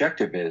is your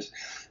objective is.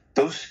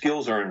 Those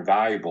skills are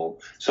invaluable.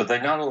 So they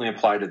not only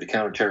apply to the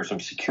counterterrorism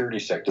security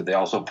sector, they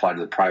also apply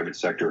to the private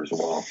sector as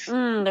well.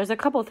 There's a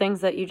couple things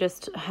that you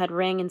just had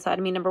ring inside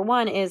of me. Number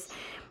one is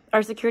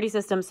our security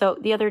system. So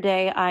the other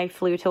day I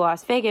flew to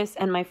Las Vegas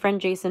and my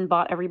friend Jason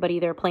bought everybody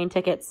their plane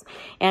tickets.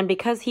 And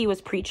because he was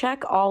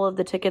pre-check, all of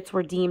the tickets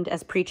were deemed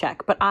as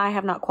pre-check. But I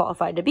have not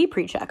qualified to be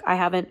pre-check. I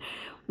haven't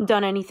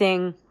done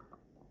anything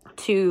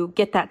to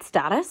get that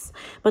status.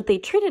 But they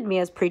treated me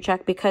as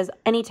pre-check because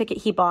any ticket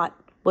he bought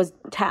was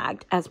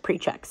tagged as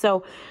pre-check.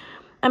 So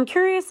I'm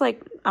curious,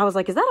 I was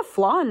like, is that a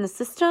flaw in the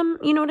system?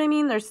 You know what I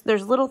mean?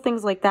 There's little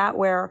things like that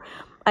where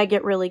I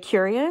get really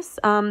curious.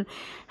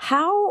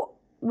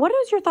 What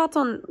is your thoughts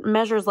on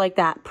measures like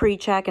that,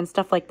 pre-check and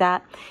stuff like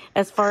that,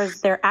 as far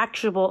as their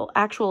actual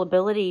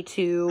ability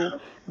to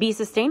be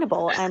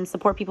sustainable and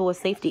support people with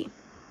safety?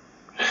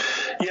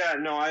 Yeah,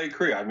 no, I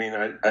agree. I mean,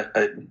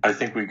 I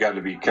think we got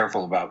to be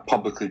careful about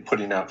publicly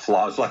putting out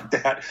flaws like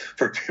that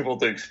for people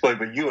to explain.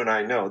 But you and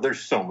I know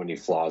there's so many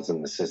flaws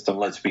in the system.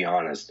 Let's be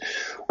honest.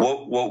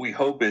 What we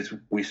hope is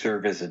we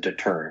serve as a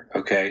deterrent.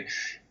 Okay,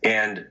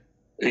 and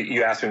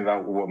you asked me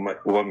about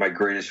what my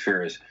greatest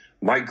fear is.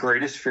 My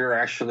greatest fear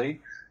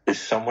actually is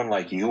someone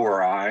like you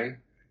or I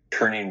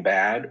turning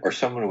bad, or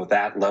someone with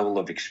that level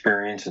of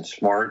experience and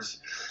smarts.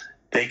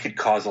 They could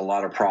cause a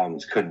lot of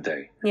problems, couldn't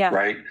they? Yeah.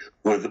 Right.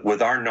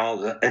 With our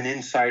knowledge, an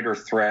insider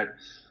threat,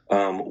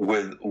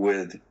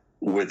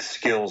 with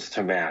skills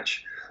to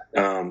match.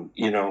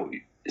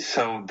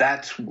 So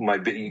that's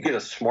you get a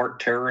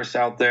smart terrorist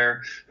out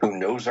there who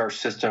knows our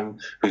system,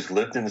 who's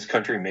lived in this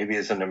country maybe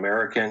as an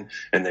American,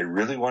 and they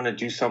really want to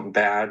do something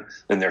bad,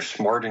 and they're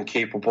smart and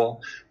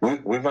capable.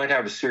 We might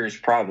have a serious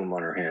problem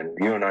on our hand.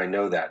 You and I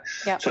know that.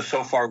 Yeah.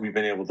 So far we've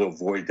been able to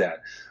avoid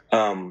that.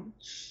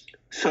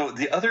 So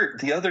the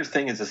other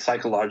thing is a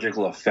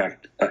psychological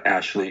effect,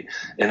 Ashley.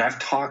 And I've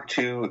talked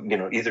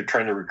to, either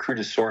trying to recruit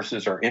as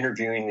sources or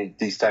interviewing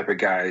these type of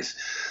guys,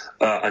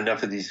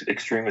 enough of these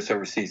extremists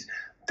overseas.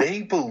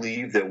 They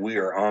believe that we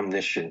are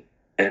omniscient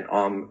and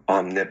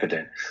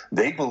omnipotent.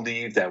 They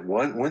believe that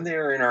when they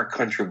are in our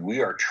country,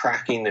 we are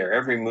tracking their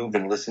every move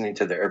and listening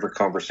to their every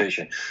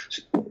conversation.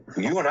 So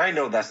you and I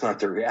know that's not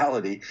the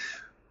reality.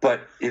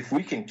 But if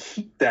we can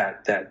keep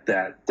that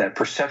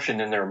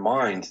perception in their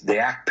minds, they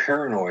act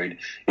paranoid.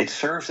 It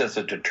serves as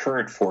a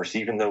deterrent force,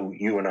 even though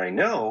you and I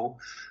know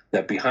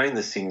that behind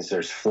the scenes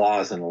there's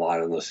flaws in a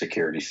lot of those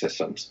security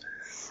systems.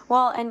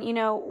 Well, and,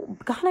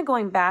 kind of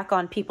going back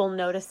on people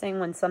noticing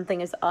when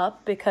something is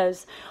up,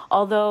 because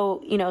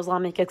although,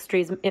 Islamic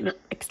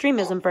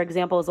extremism, for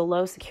example, is a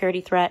low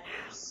security threat,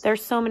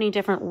 there's so many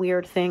different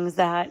weird things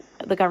that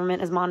the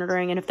government is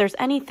monitoring. And if there's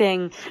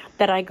anything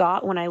that I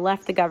got when I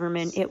left the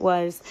government, it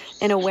was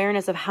an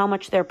awareness of how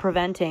much they're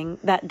preventing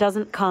that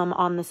doesn't come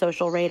on the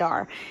social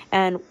radar,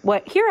 and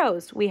what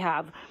heroes we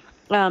have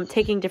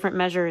taking different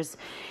measures.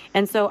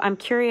 And so I'm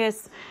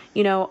curious,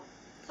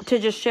 to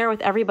just share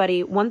with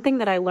everybody, one thing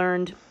that I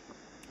learned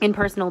in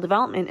personal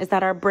development is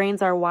that our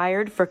brains are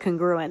wired for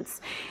congruence.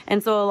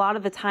 And so a lot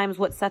of the times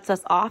what sets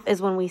us off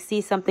is when we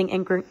see something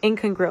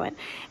incongruent.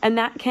 And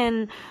that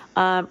can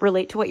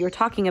relate to what you're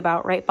talking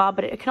about, right, Bob?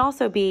 But it can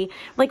also be,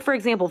 like, for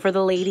example, for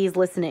the ladies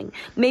listening,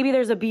 maybe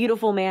there's a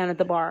beautiful man at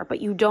the bar, but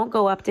you don't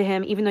go up to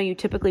him, even though you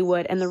typically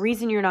would. And the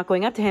reason you're not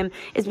going up to him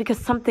is because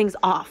something's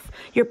off.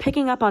 You're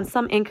picking up on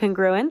some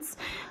incongruence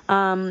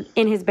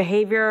in his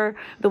behavior,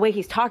 the way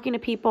he's talking to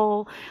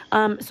people.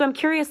 So I'm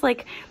curious,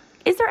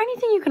 is there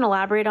anything you can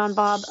elaborate on,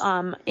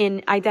 Bob,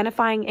 in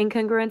identifying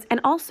incongruence?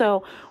 And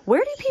also, where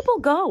do people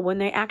go when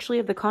they actually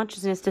have the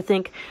consciousness to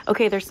think,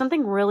 okay, there's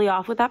something really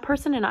off with that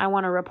person and I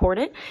want to report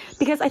it?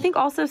 Because I think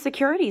also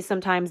security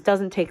sometimes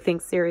doesn't take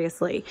things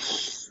seriously.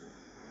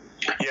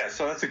 Yeah,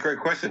 so that's a great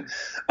question.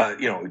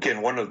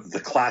 Again, one of the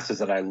classes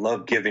that I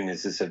love giving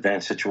is this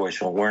advanced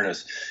situational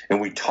awareness.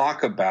 And we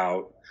talk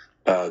about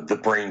the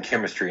brain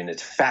chemistry, and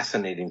it's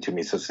fascinating to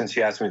me. So since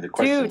you asked me the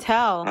question, do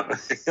tell.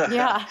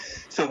 Yeah.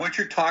 So what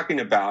you're talking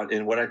about,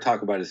 and what I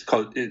talk about, is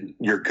called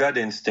your gut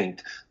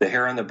instinct, the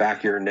hair on the back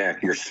of your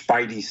neck, your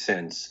spidey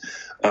sense,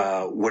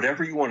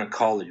 whatever you want to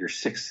call it, your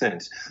sixth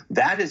sense.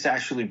 That is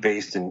actually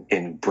based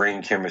in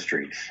brain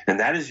chemistry, and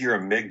that is your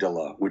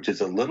amygdala, which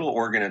is a little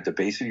organ at the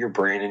base of your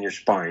brain and your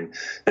spine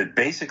that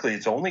basically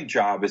its only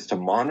job is to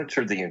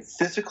monitor the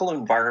physical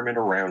environment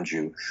around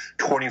you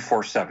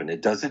 24/7.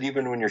 It does it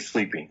even when you're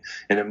sleeping.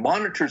 And it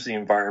monitors the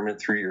environment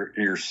through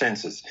your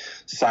senses,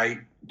 sight,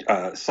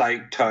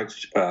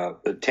 touch,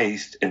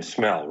 taste, and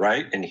smell,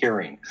 right? And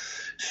hearing.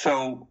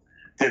 So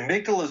the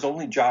amygdala's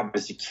only job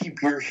is to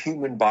keep your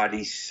human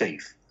body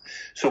safe.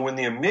 So when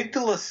the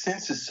amygdala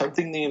senses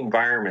something in the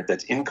environment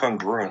that's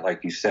incongruent,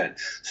 like you said,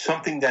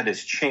 something that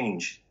has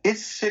changed, it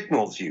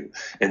signals you.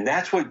 And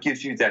that's what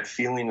gives you that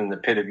feeling in the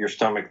pit of your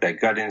stomach, that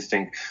gut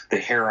instinct, the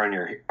hair on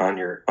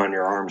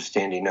your arms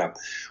standing up.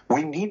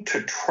 We need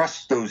to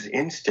trust those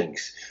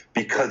instincts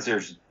because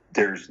there's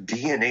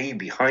DNA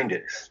behind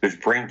it. There's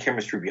brain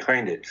chemistry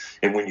behind it.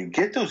 And when you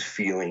get those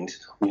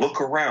feelings,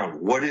 look around.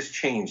 What has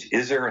changed?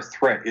 Is there a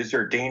threat? Is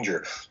there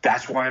danger?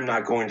 That's why I'm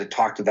not going to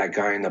talk to that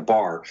guy in the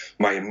bar.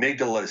 My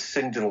amygdala is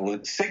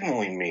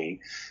signaling me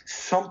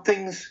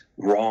something's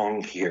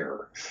wrong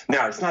here.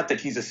 Now, it's not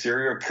that he's a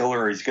serial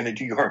killer or he's going to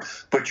do you harm,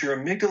 but your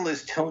amygdala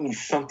is telling you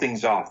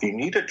something's off. You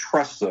need to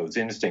trust those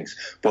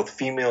instincts, both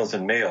females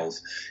and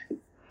males.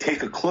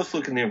 Take a close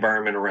look in the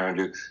environment around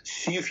you,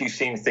 see if you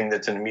see anything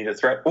that's an immediate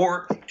threat,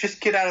 or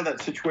just get out of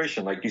that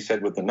situation. Like you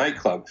said with the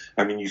nightclub,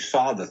 I mean, you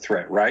saw the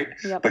threat, right?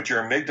 Yep. But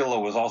your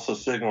amygdala was also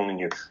signaling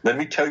you. Let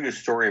me tell you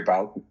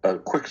a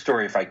quick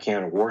story if I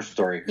can, a war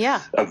story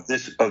of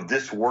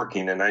this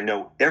working. And I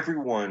know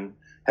everyone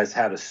has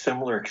had a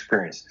similar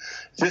experience.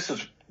 This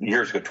is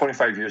years ago,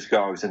 25 years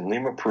ago. I was in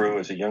Lima, Peru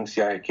as a young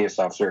CIA case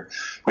officer.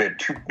 We had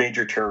two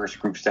major terrorist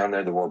groups down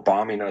there that were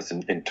bombing us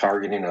and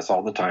targeting us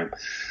all the time.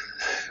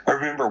 I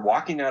remember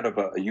walking out of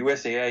a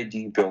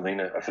USAID building,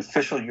 an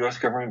official U.S.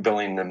 government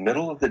building, in the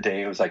middle of the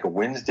day. It was like a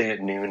Wednesday at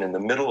noon in the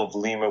middle of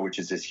Lima, which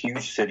is this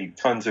huge city,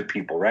 tons of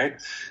people,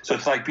 right? So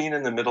it's like being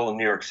in the middle of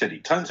New York City.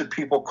 Tons of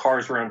people,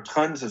 cars around,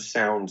 tons of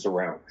sounds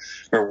around.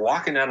 We were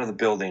walking out of the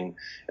building,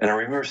 and I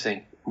remember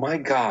saying, my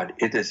God,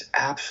 it is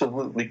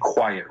absolutely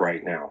quiet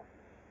right now.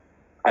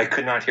 I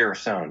could not hear a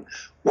sound.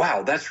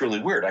 Wow, that's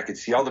really weird. I could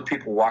see all the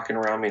people walking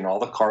around me and all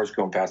the cars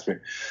going past me.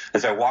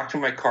 As I walked to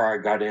my car, I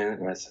got in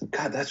and I said,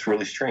 God, that's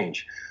really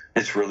strange.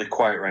 It's really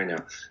quiet right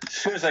now. As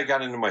soon as I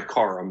got into my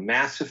car, a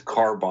massive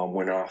car bomb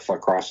went off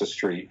across the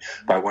street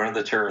by one of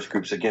the terrorist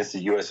groups against the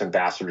U.S.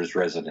 ambassador's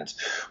residence.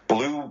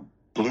 Blew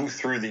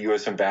through the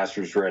U.S.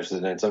 ambassador's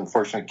residence,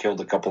 unfortunately killed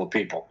a couple of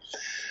people.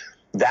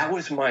 That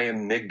was my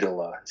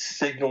amygdala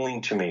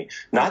signaling to me,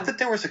 not that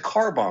there was a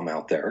car bomb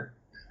out there,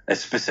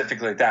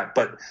 specifically like that,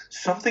 but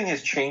something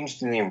has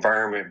changed in the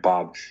environment,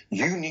 Bob.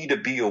 You need to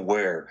be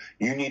aware.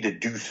 You need to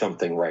do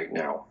something right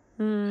now.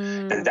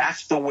 And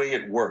that's the way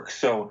it works.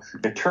 So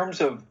in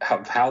terms of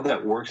how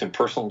that works in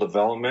personal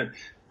development,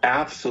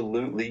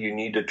 absolutely you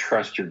need to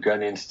trust your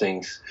gut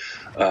instincts,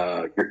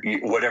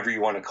 whatever you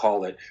want to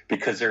call it,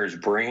 because there's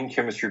brain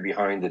chemistry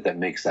behind it that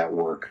makes that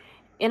work.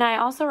 And I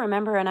also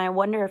remember, and I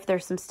wonder if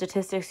there's some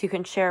statistics you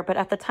can share, but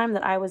at the time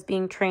that I was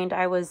being trained,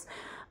 I was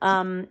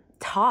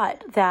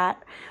taught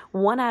that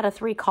 1 out of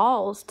 3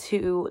 calls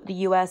to the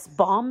U.S.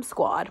 bomb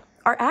squad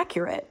are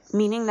accurate,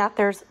 meaning that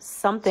there's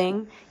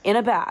something in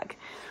a bag.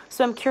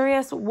 So I'm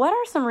curious, what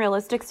are some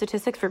realistic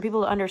statistics for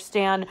people to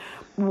understand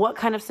what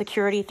kind of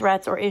security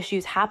threats or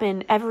issues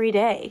happen every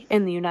day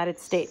in the United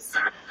States?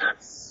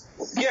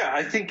 Yeah,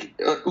 I think,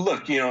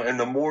 look, and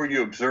the more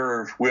you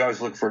observe, we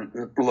always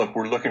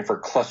we're looking for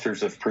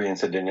clusters of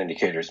pre-incident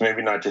indicators,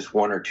 maybe not just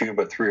 1 or 2,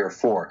 but 3 or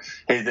 4.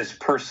 Hey, this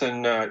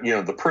person,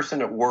 the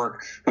person at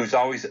work who's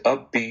always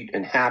upbeat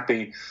and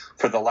happy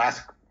for the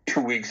last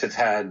 2 weeks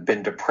has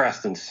been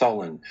depressed and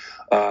sullen.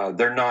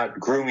 They're not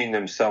grooming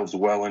themselves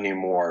well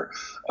anymore.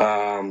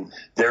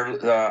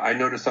 I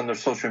noticed on their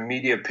social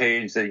media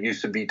page they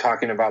used to be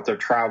talking about their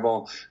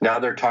travel. Now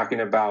they're talking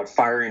about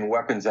firing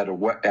weapons at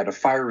a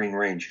firing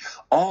range.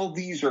 All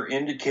these are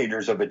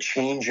indicators of a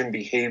change in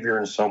behavior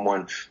in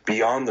someone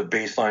beyond the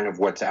baseline of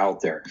what's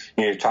out there.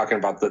 You're talking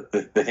about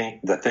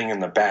the thing in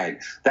the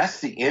bag. That's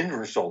the end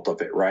result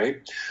of it,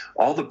 right?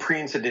 All the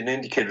pre-incident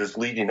indicators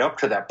leading up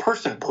to that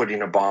person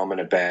putting a bomb in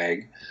a bag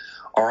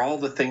are all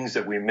the things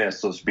that we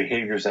miss, those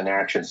behaviors and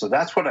actions. So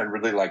that's what I'd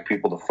really like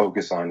people to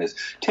focus on, is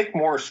take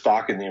more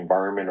stock in the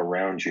environment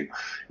around you.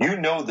 You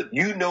know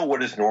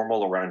what is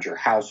normal around your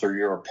house or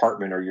your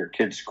apartment or your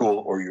kid's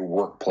school or your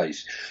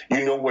workplace.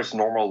 You know what's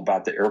normal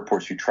about the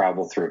airports you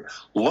travel through.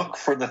 Look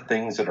for the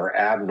things that are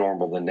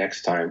abnormal the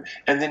next time,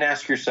 and then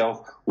ask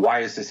yourself, why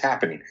is this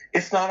happening?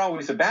 It's not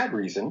always a bad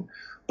reason,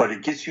 but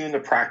it gets you in the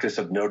practice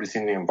of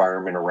noticing the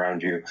environment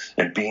around you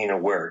and being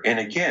aware. And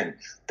again,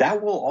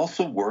 that will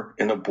also work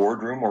in a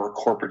boardroom or a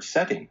corporate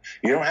setting.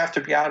 You don't have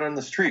to be out on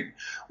the street.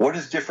 What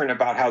is different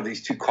about how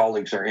these two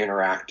colleagues are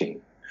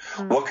interacting?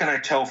 What can I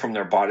tell from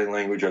their body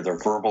language or their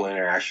verbal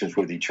interactions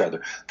with each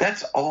other?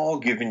 That's all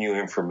giving you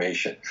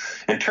information.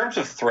 In terms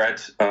of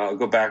threats, I'll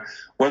go back.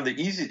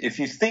 If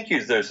you think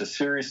there's a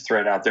serious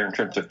threat out there in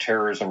terms of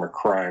terrorism or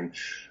crime,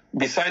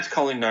 besides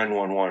calling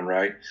 911,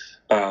 right?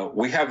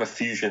 We have a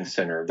fusion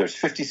center. There's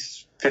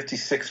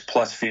 56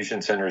 plus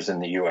fusion centers in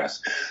the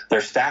U.S.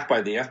 They're staffed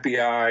by the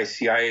FBI,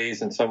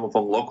 CIAs, and some of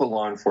them local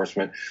law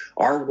enforcement.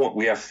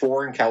 We have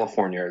 4 in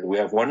California. We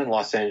have 1 in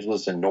Los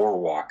Angeles and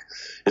Norwalk.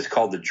 It's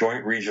called the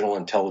Joint Regional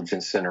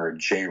Intelligence Center, or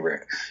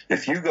JRIC.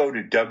 If you go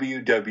to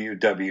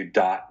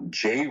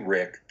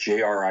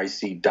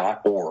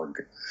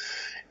www.jric.org,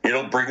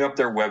 it'll bring up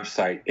their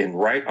website, and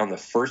right on the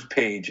first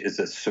page is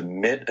a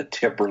submit a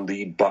tip or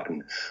lead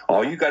button.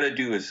 All you got to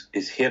do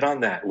is hit on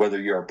that, whether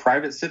you're a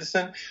private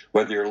citizen,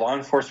 whether you're law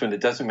enforcement, it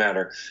doesn't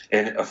matter.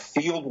 And a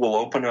field will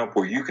open up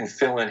where you can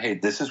fill in, hey,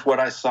 this is what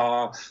I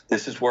saw.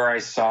 This is where I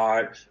saw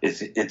it.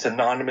 It's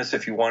anonymous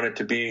if you want it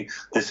to be.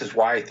 This is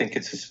why I think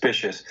it's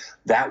suspicious.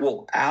 That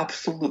will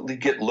absolutely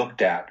get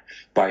looked at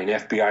by an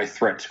FBI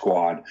threat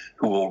squad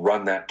who will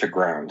run that to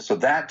ground. So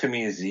that, to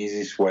me, is the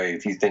easiest way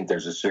if you think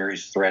there's a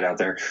serious threat out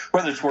there.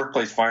 Whether it's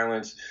workplace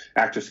violence,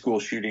 active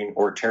school shooting,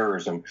 or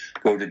terrorism,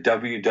 go to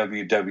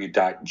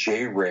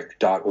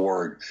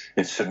www.jric.org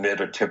and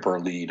submit a tip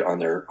or lead on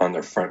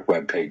their front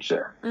web page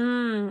there.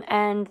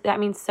 And that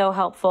means so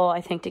helpful,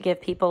 I think, to give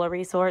people a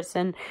resource.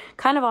 And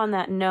kind of on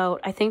that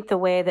note, I think the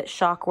way that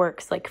shock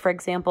works, like, for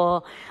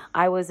example,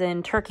 I was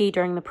in Turkey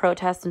during the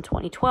protests in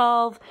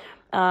 2012,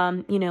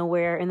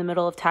 where in the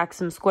middle of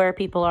Taksim Square,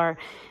 people are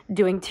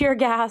doing tear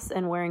gas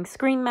and wearing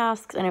screen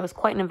masks, and it was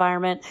quite an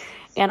environment.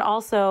 And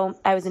also,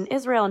 I was in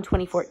Israel in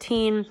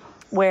 2014,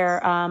 where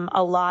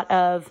a lot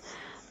of,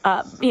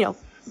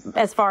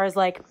 as far as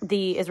like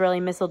the Israeli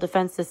missile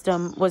defense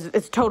system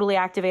it's totally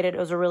activated. It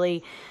was a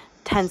really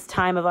tense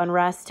time of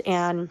unrest,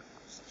 and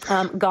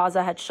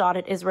Gaza had shot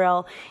at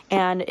Israel,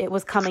 and it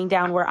was coming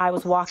down where I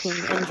was walking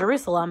in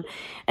Jerusalem.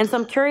 And so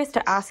I'm curious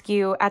to ask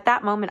you, at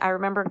that moment, I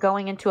remember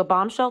going into a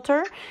bomb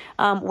shelter,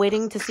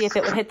 waiting to see if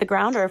it would hit the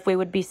ground or if we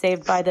would be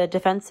saved by the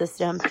defense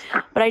system.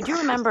 But I do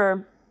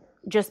remember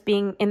just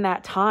being in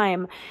that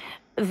time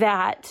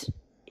that,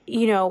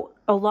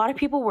 a lot of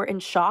people were in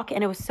shock,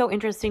 and it was so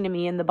interesting to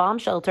me in the bomb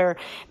shelter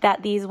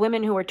that these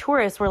women who were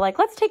tourists were like,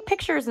 let's take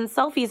pictures and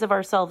selfies of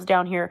ourselves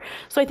down here.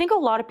 So I think a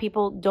lot of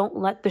people don't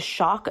let the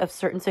shock of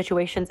certain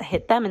situations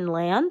hit them and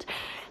land.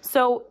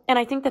 So, and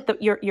I think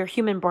that your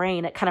human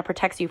brain, it kind of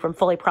protects you from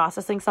fully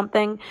processing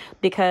something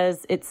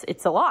because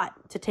it's a lot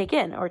to take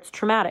in, or it's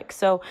traumatic.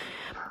 So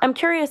I'm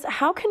curious,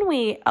 how can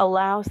we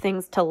allow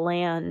things to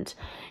land,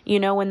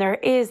 when there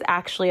is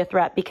actually a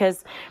threat?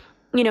 Because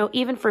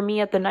even for me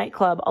at the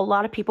nightclub, a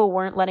lot of people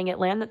weren't letting it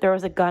land that there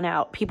was a gun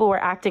out. People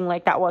were acting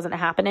like that wasn't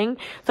happening.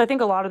 So I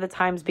think a lot of the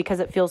times, because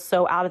it feels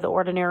so out of the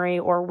ordinary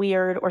or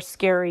weird or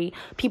scary,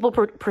 people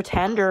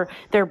pretend, or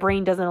their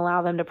brain doesn't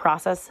allow them to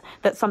process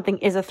that something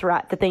is a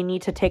threat, that they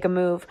need to take a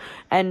move.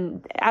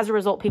 And as a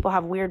result, people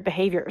have weird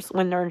behaviors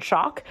when they're in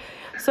shock.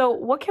 So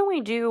what can we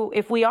do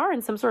if we are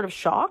in some sort of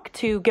shock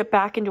to get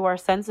back into our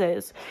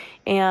senses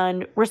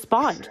and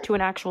respond to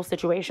an actual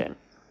situation?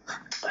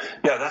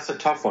 Yeah, that's a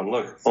tough one.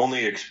 Look,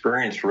 only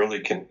experience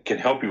really can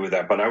help you with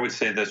that. But I would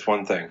say this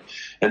one thing,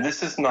 and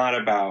this is not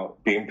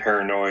about being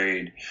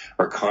paranoid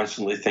or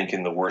constantly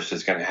thinking the worst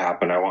is going to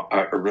happen.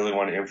 I really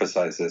want to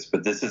emphasize this,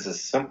 but this is a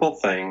simple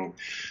thing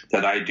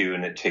that I do,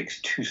 and it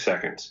takes 2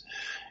 seconds.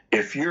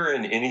 If you're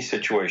in any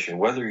situation,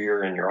 whether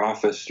you're in your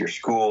office, your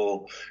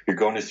school, you're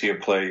going to see a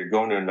play, you're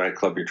going to a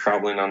nightclub, you're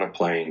traveling on a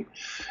plane,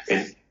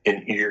 and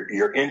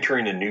you're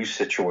entering a new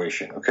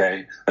situation,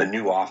 okay? A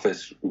new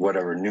office,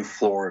 whatever, new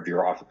floor of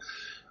your office.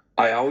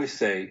 I always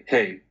say,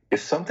 hey, if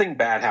something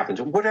bad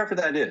happens, whatever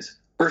that is,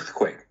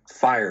 earthquake,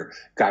 fire,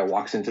 guy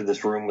walks into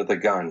this room with a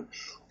gun,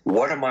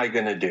 what am I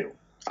going to do?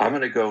 I'm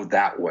going to go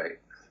that way.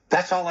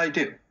 That's all I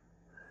do.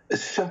 A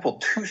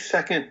simple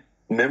 2-second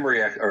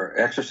memory or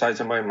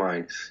exercise in my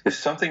mind. If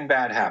something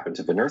bad happens,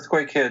 if an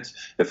earthquake hits,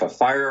 if a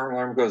fire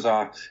alarm goes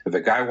off, if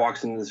a guy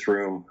walks into this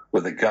room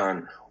with a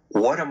gun,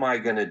 what am I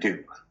going to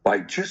do? By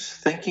just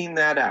thinking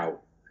that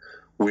out,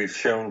 we've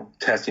shown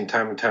testing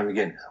time and time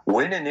again,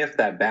 when and if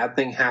that bad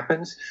thing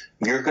happens,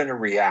 you're going to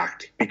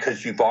react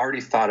because you've already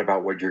thought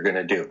about what you're going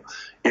to do.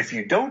 If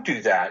you don't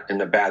do that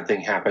and the bad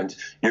thing happens,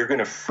 you're going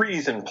to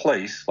freeze in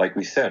place, like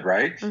we said,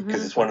 right?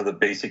 Because it's one of the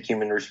basic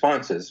human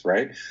responses,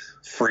 right?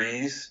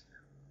 Freeze,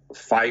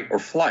 fight, or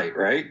flight,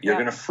 right? You're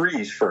going to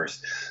freeze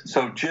first.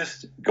 So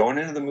just going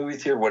into the movie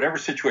theater, whatever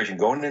situation,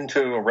 going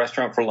into a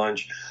restaurant for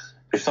lunch,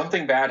 if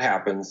something bad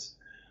happens,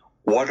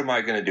 what am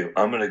I going to do?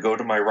 I'm going to go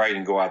to my right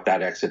and go out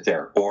that exit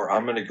there, or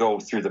I'm going to go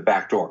through the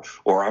back door,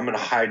 or I'm going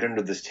to hide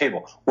under this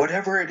table.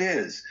 Whatever it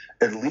is,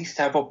 at least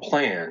have a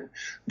plan.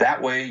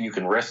 That way you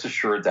can rest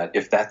assured that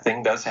if that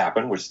thing does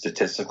happen, which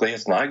statistically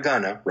it's not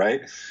gonna,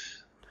 right,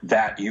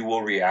 that you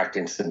will react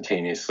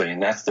instantaneously.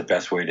 And that's the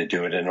best way to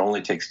do it. It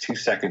only takes 2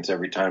 seconds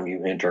every time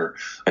you enter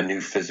a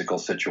new physical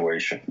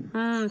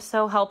situation.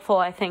 So helpful,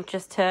 I think,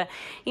 just to,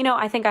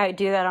 I think I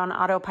do that on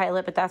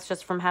autopilot, but that's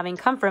just from having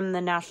come from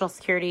the national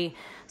security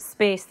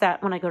space,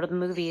 that when I go to the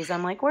movies,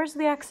 I'm like, where's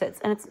the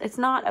exits? And it's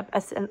not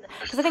because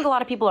I think a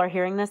lot of people are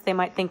hearing this. They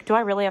might think, do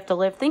I really have to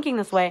live thinking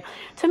this way?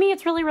 To me,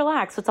 it's really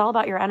relaxed. It's all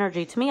about your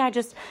energy. To me,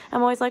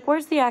 I'm always like,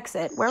 where's the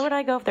exit? Where would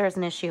I go if there's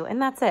an issue?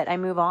 And that's it. I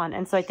move on.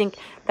 And so I think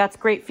that's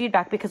great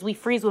feedback, because we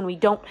freeze when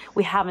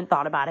we haven't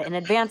thought about it in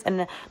advance.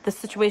 And the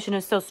situation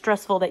is so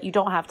stressful that you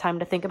don't have time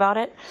to think about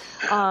it.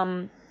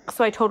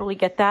 So I totally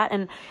get that.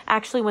 And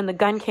actually, when the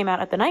gun came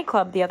out at the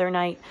nightclub the other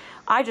night,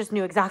 I just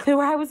knew exactly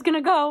where I was going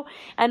to go.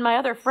 And my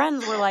other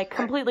friends were like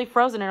completely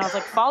frozen. And I was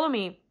like, follow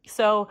me.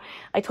 So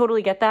I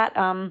totally get that.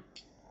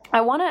 I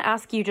want to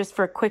ask you just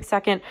for a quick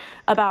second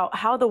about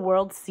how the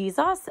world sees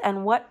us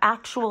and what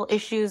actual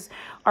issues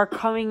are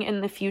coming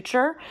in the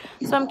future.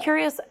 So I'm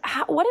curious,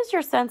 what is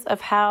your sense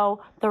of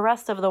how the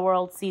rest of the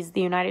world sees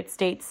the United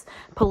States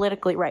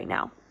politically right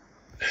now?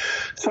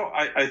 So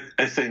I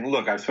think,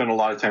 look, I've spent a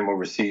lot of time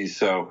overseas.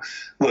 So,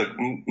 look,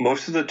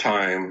 most of the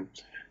time,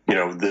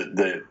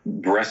 the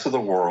rest of the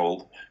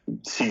world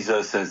sees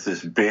us as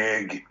this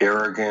big,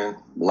 arrogant,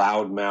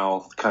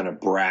 loudmouth, kind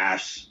of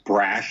brash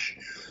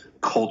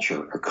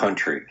culture or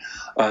country.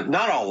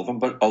 Not all of them,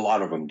 but a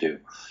lot of them do.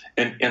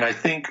 And I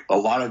think a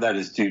lot of that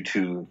is due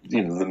to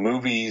the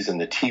movies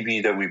and the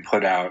TV that we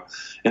put out,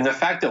 and the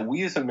fact that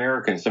we as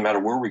Americans, no matter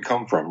where we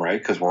come from, right,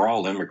 because we're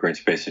all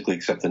immigrants basically,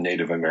 except the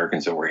Native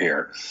Americans that were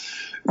here,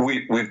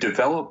 we've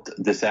developed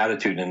this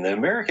attitude. And the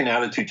American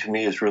attitude to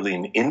me is really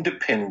an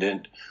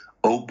independent,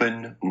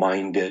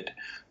 open-minded,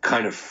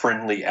 kind of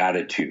friendly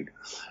attitude.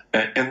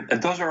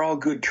 And those are all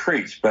good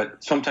traits,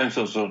 but sometimes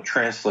those don't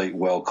translate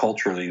well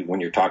culturally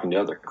when you're talking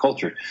to other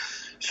cultures.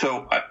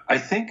 So I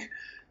think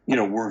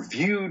we're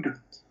viewed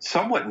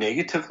somewhat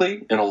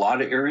negatively in a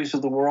lot of areas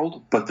of the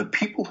world, but the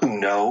people who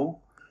know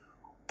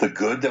the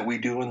good that we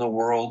do in the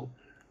world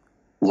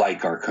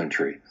like our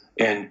country.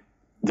 And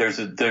there's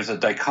a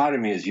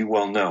dichotomy, as you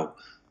well know.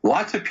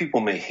 Lots of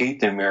people may hate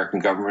the American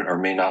government or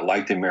may not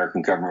like the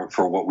American government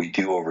for what we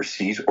do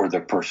overseas or the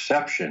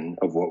perception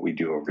of what we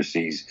do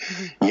overseas.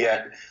 Mm-hmm.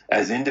 Yet,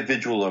 as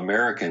individual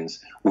Americans,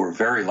 we're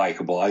very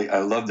likable. I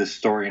love this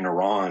story in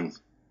Iran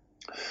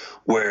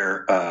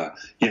where,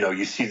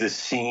 you see this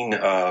scene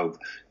of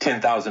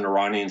 10,000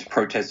 Iranians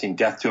protesting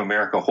death to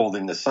America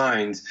holding the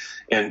signs.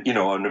 And,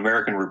 an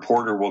American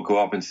reporter will go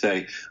up and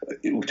say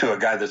to a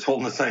guy that's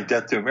holding the sign,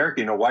 death to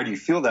America, why do you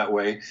feel that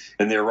way?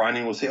 And the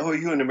Iranian will say, oh, are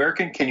you an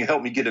American? Can you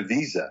help me get a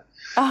visa?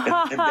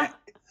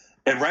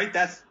 And right,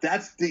 that's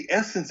the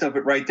essence of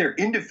it right there.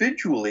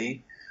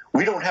 Individually,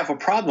 we don't have a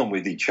problem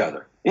with each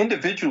other.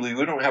 Individually,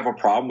 we don't have a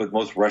problem with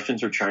most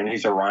Russians or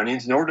Chinese or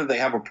Iranians, nor do they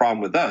have a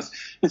problem with us.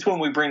 It's when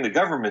we bring the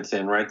governments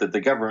in, right, that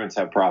the governments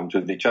have problems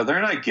with each other,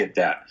 and I get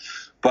that.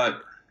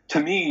 But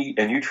to me,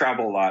 and you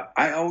travel a lot,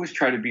 I always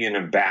try to be an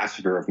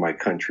ambassador of my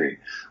country,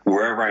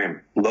 wherever I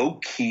am,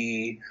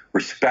 low-key,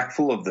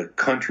 respectful of the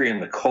country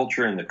and the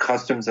culture and the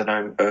customs that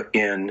I'm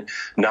in,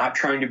 not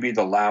trying to be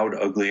the loud,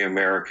 ugly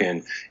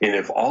American. And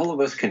if all of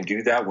us can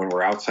do that when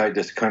we're outside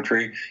this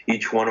country,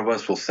 each one of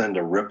us will send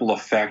a ripple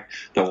effect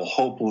that will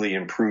hopefully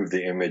improve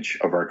the image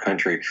of our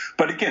country.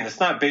 But again, it's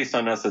not based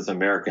on us as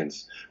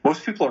Americans.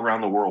 Most people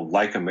around the world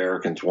like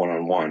Americans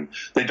one-on-one.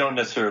 They don't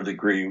necessarily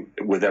agree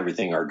with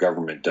everything our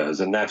government does,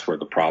 and that's where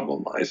the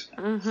problem lies.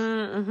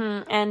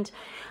 And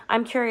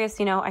I'm curious,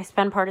 I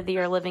spend part of the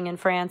year living in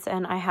France,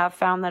 and I have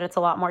found that it's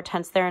a lot more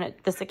tense there, and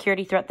the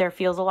security threat there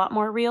feels a lot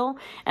more real.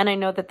 And I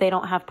know that they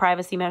don't have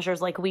privacy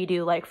measures like we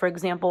do. Like, for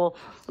example,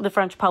 the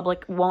French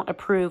public won't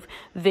approve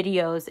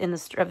videos in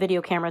the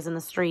video cameras in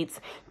the streets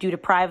due to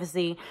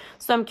privacy.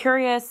 So I'm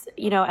curious,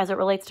 as it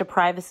relates to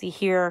privacy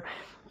here,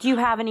 do you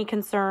have any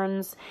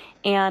concerns?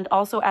 And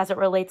also as it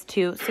relates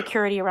to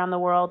security around the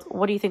world,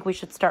 what do you think we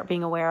should start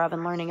being aware of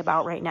and learning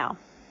about right now?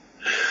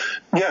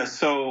 Yeah,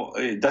 so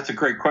that's a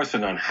great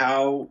question on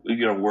how,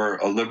 we're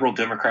a liberal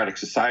democratic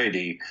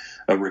society,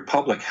 a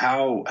republic,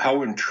 how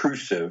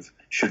intrusive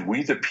should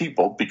we the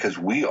people, because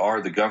we are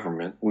the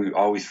government, we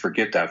always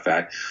forget that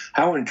fact,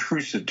 how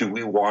intrusive do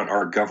we want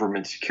our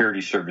government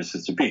security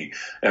services to be?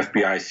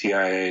 FBI,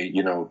 CIA,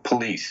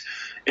 police.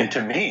 And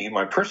to me,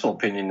 my personal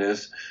opinion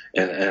is,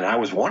 and I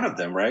was one of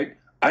them, right?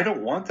 I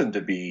don't want them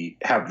to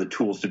have the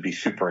tools to be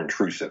super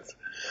intrusive.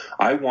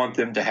 I want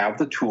them to have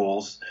the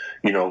tools,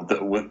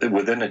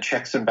 within a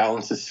checks and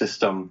balances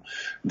system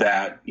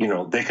that,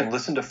 they can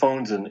listen to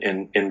phones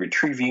and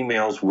retrieve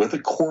emails with a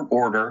court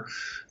order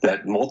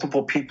that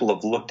multiple people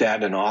have looked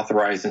at and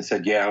authorized and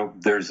said, yeah,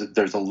 there's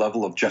a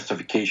level of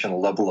justification, a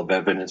level of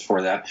evidence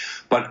for that.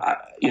 But,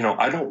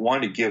 I don't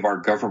want to give our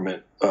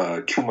government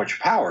too much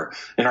power.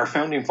 And our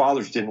founding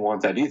fathers didn't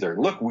want that either.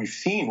 Look, we've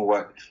seen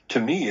what, to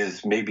me,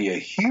 is maybe a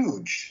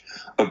huge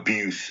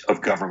abuse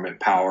of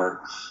government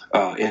power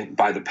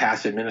by the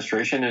past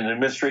administration and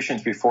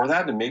administrations before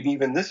that, and maybe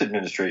even this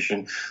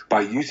administration,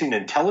 by using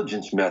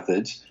intelligence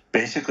methods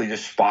basically to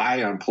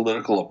spy on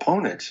political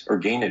opponents or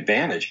gain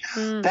advantage.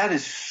 That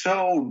is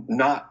so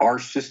not our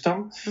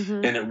system.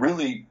 And it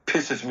really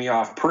pisses me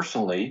off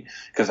personally,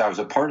 because I was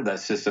a part of that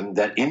system,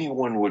 that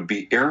anyone would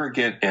be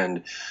arrogant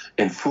and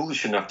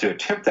foolish enough to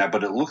attempt that,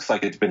 but it looks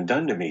like it's been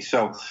done to me.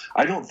 So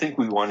I don't think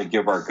we want to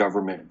give our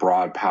government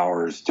broad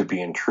powers to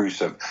be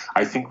intrusive.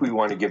 I think we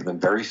want to give them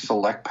very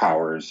select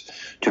powers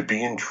to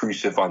be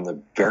intrusive on the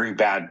very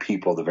bad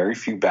people, the very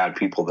few bad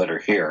people that are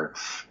here,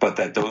 but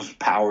that those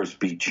powers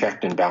be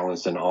checked and balanced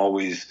and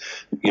always,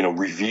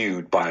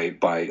 reviewed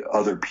by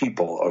other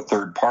people or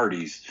third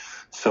parties,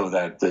 so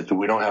that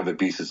we don't have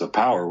abuses of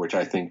power, which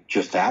I think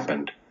just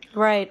happened.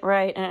 Right.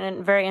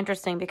 And very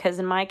interesting, because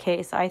in my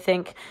case, I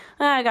think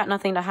I got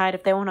nothing to hide.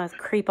 If they want to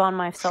creep on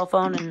my cell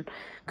phone and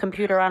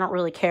computer, I don't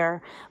really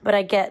care. But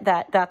I get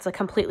that that's a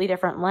completely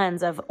different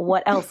lens of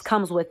what else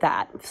comes with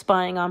that.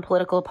 Spying on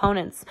political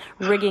opponents,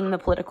 rigging the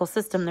political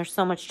system. There's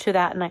so much to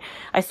that. And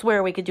I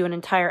swear we could do an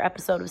entire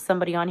episode of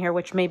somebody on here,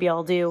 which maybe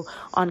I'll do,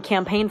 on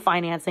campaign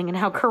financing and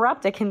how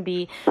corrupt it can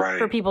be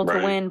for people to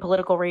win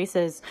political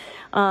races.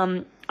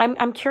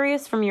 I'm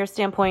curious from your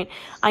standpoint.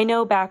 I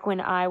know back when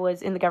I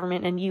was in the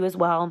government, and you as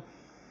well,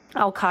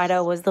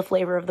 Al-Qaeda was the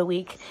flavor of the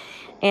week.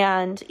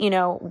 And,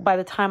 by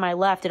the time I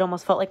left, it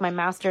almost felt like my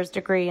master's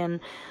degree and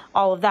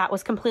all of that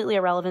was completely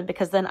irrelevant,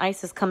 because then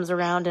ISIS comes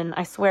around and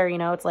I swear,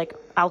 it's like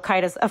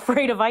Al-Qaeda's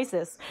afraid of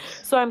ISIS.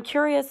 So I'm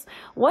curious,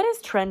 what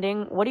is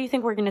trending? What do you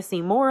think we're going to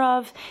see more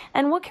of?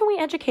 And what can we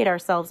educate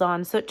ourselves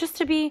on? So just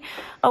to be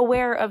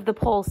aware of the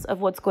pulse of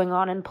what's going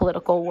on in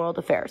political world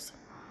affairs.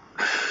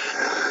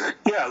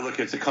 Yeah, look,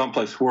 it's a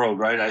complex world,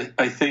 right?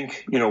 I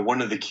think,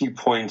 one of the key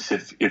points,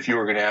 if you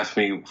were going to ask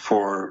me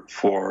for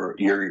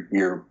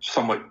your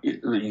somewhat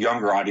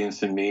younger audience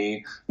than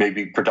me,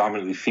 maybe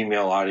predominantly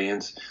female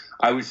audience,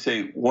 I would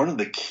say one of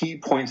the key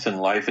points in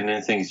life and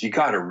anything is you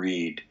got to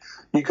read.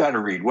 You got to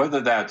read,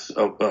 whether that's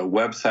a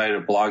website,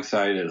 a blog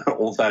site, an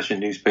old-fashioned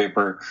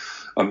newspaper,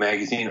 a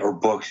magazine, or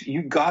books.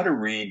 You got to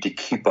read to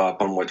keep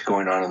up on what's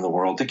going on in the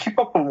world, to keep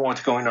up on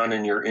what's going on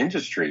in your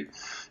industry,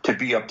 to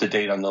be up to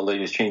date on the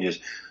latest changes.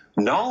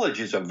 Knowledge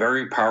is a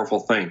very powerful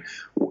thing.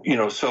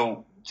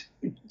 So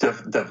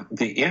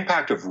the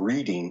impact of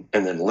reading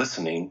and then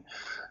listening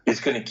is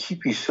going to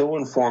keep you so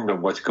informed of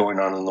what's going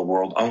on in the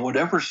world on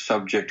whatever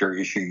subject or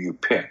issue you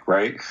pick,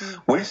 right?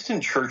 Mm-hmm.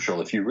 Winston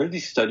Churchill, if you really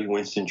study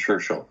Winston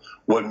Churchill,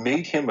 what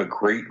made him a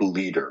great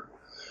leader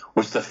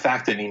was the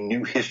fact that he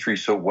knew history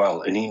so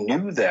well, and he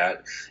knew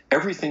that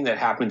everything that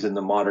happens in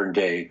the modern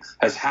day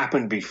has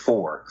happened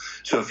before.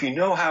 So if you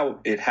know how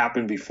it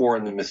happened before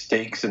and the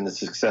mistakes and the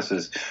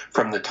successes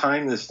from the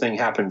time this thing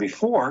happened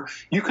before,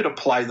 you could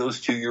apply those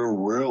to your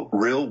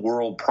real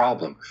world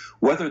problem,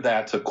 whether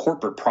that's a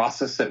corporate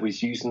process that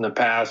was used in the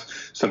past,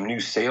 some new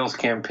sales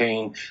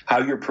campaign, how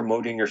you're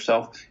promoting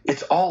yourself.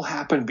 It's all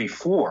happened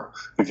before.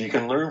 If you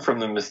can learn from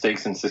the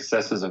mistakes and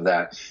successes of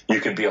that,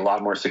 you can be a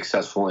lot more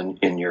successful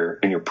in your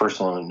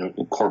personal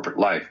and corporate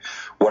life.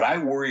 What I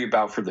worry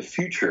about for the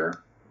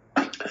future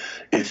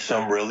is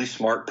some really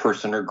smart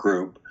person or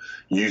group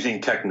using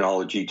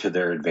technology to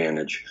their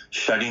advantage,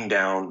 shutting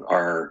down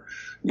our,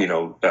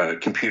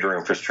 computer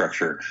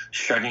infrastructure,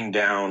 shutting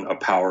down a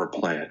power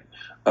plant,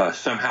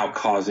 somehow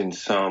causing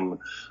some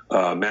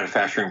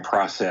manufacturing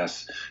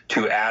process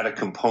to add a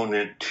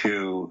component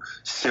to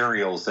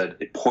cereals that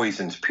it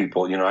poisons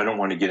people. I don't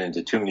want to get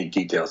into too many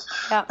details.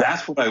 Yeah.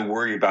 That's what I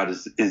worry about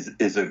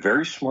is a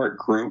very smart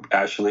group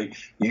actually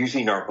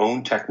using our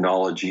own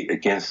technology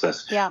against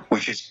us,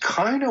 which is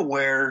kind of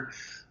where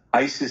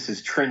ISIS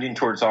is trending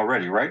towards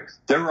already, right?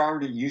 They're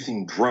already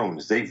using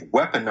drones. They've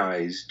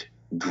weaponized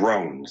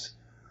drones.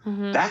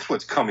 Mm-hmm. That's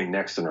what's coming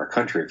next in our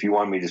country. If you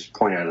want me to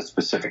point out a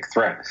specific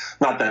threat,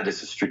 not that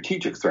it's a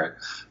strategic threat,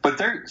 but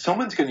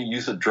someone's going to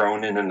use a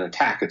drone in an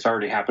attack. It's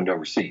already happened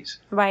overseas.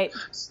 Right.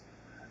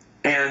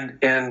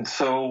 And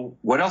so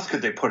what else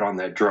could they put on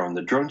that drone?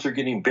 The drones are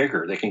getting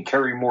bigger. They can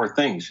carry more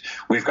things.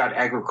 We've got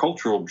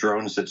agricultural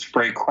drones that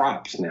spray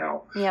crops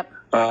now. Yep.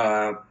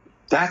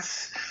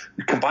 That's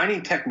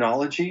combining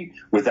technology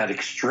with that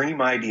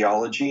extreme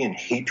ideology and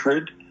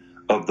hatred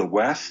of the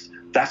West.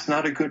 That's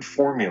not a good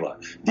formula.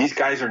 These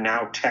guys are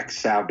now tech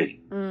savvy,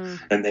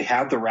 and they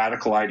have the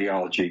radical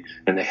ideology,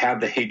 and they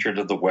have the hatred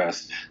of the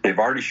West. They've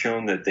already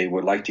shown that they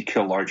would like to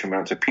kill large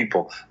amounts of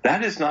people.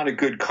 That is not a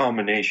good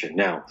combination.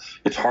 Now,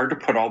 it's hard to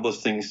put all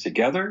those things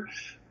together,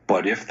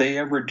 but if they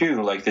ever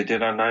do, like they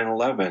did on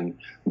 9/11,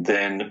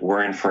 then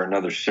we're in for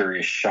another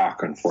serious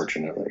shock,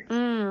 unfortunately.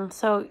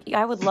 So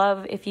I would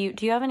love do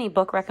you have any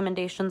book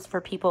recommendations for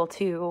people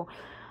to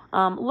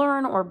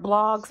learn, or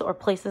blogs or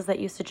places that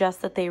you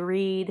suggest that they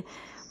read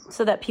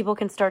so that people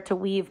can start to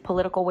weave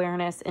political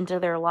awareness into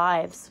their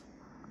lives?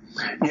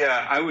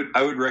 Yeah, I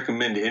would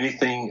recommend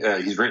anything.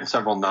 He's written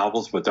several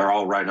novels, but they're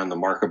all right on the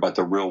mark about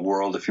the real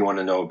world. If you want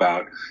to know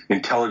about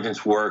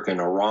intelligence work in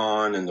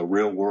Iran and the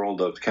real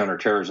world of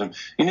counterterrorism,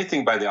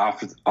 anything by the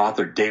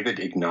author David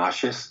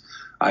Ignatius,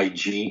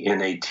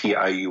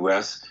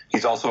 Ignatius.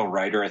 He's also a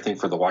writer, I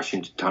think, for the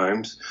Washington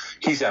Times.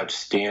 He's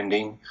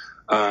outstanding.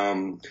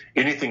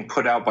 Anything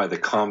put out by the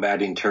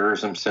Combating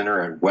Terrorism Center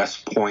at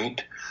West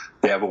Point,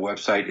 they have a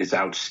website, is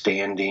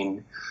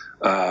outstanding.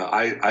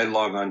 I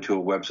log on to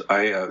a website.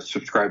 I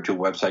subscribe to a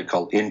website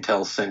called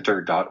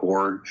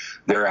intelcenter.org.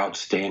 They're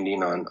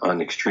outstanding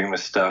on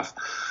extremist stuff.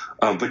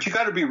 But you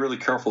got to be really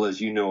careful,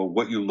 as you know,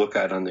 what you look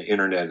at on the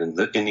internet and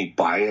any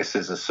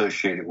biases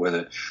associated with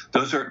it.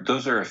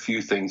 Those are a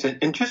few things.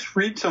 And just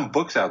read some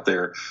books out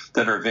there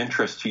that are of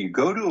interest to you.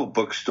 Go to a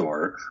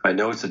bookstore. I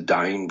know it's a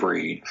dying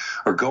breed.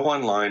 Or go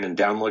online and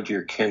download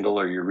your Kindle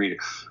or your reader.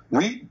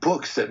 Read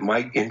books that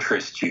might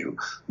interest you.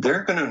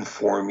 They're going to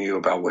inform you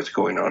about what's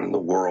going on in the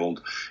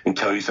world and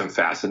tell you some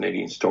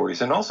fascinating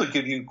stories, and also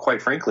give you,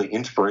 quite frankly,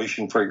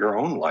 inspiration for your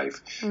own life.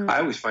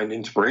 I always find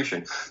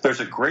inspiration. There's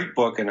a great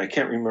book, and I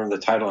can't remember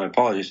the title, I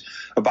apologize,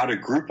 about a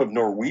group of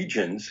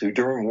Norwegians who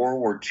during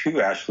World War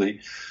II, Ashley,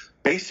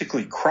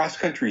 basically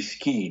cross-country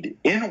skied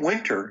in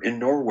winter in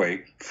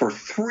Norway for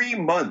 3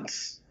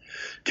 months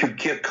to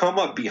come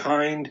up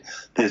behind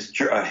this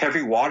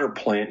heavy water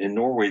plant in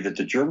Norway that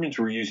the Germans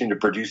were using to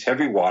produce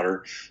heavy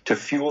water to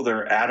fuel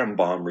their atom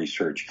bomb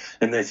research.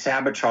 And they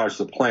sabotaged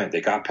the plant.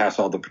 They got past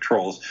all the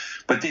patrols.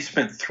 But they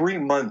spent 3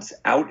 months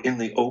out in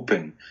the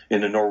open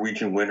in the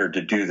Norwegian winter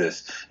to do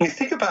this. And you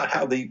think about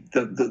how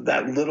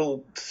that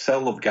little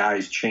cell of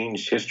guys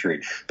changed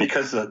history.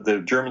 Because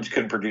the Germans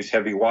couldn't produce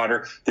heavy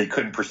water, they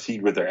couldn't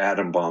proceed with their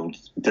atom bomb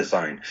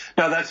design.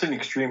 Now, that's an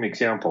extreme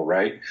example,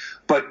 right?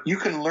 But you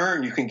can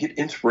learn, you can get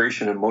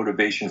inspiration and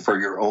motivation for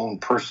your own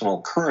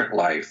personal current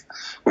life,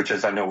 which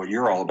is, I know what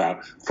you're all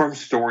about, from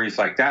stories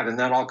like that. And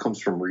that all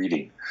comes from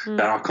reading.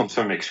 That all comes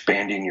from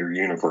expanding your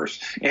universe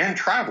and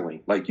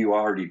traveling like you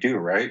already do,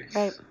 right?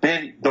 Right.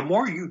 Then the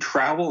more you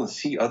travel and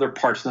see other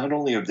parts, not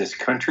only of this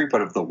country,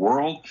 but of the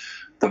world,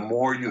 the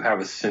more you have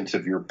a sense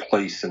of your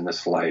place in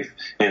this life,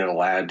 and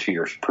it'll add to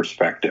your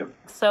perspective.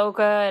 So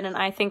good. And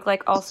I think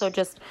also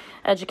just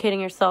educating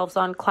yourselves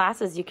on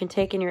classes you can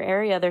take in your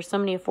area. There's so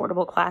many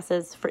affordable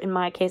classes, in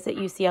my case at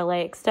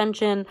UCLA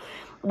Extension,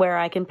 where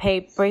I can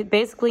pay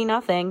basically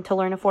nothing to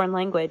learn a foreign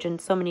language, and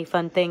so many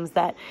fun things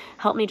that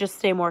help me just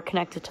stay more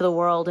connected to the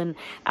world and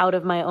out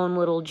of my own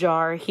little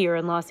jar here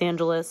in Los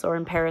Angeles or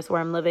in Paris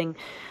where I'm living.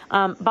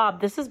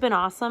 Bob, this has been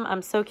awesome.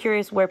 I'm so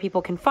curious where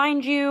people can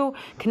find you,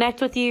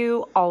 connect with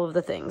you, all of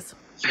the things.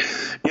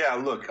 Yeah,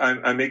 look,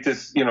 I make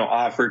this,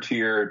 offer to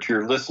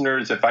your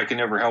listeners. If I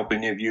can ever help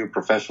any of you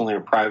professionally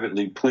or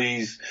privately,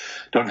 please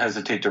don't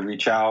hesitate to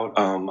reach out.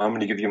 I'm going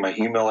to give you my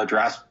email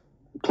address.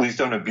 Please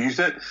don't abuse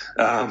it.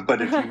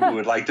 But if you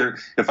would like to,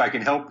 if I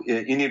can help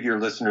any of your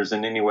listeners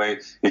in any way,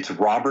 it's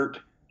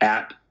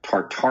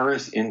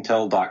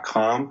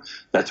robert@tartarusintel.com.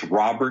 That's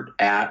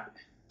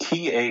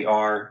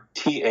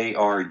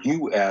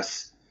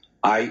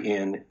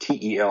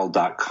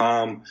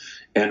robert@TARUSINTEL.com.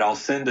 And I'll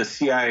send a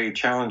CIA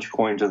challenge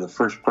coin to the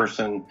first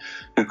person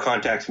who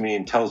contacts me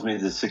and tells me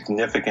the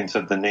significance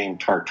of the name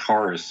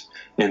Tartarus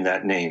in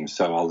that name.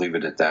 So I'll leave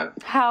it at that.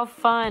 How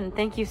fun.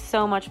 Thank you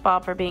so much,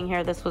 Bob, for being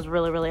here. This was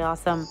really, really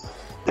awesome.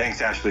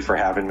 Thanks, Ashley, for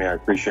having me. I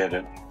appreciate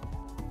it.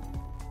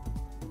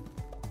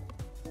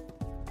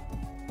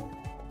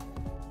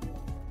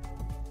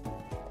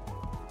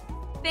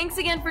 Thanks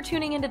again for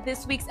tuning into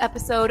this week's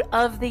episode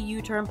of the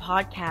U-Turn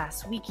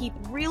Podcast. We keep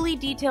really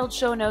detailed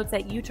show notes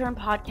at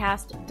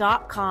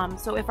uturnpodcast.com.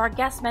 So if our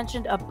guest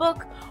mentioned a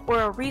book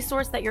or a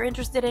resource that you're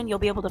interested in, you'll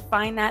be able to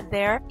find that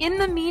there. In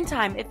the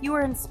meantime, if you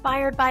were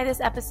inspired by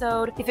this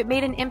episode, if it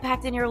made an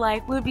impact in your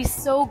life, we would be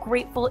so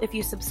grateful if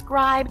you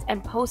subscribed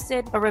and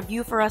posted a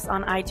review for us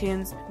on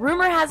iTunes.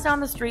 Rumor has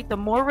down the street, the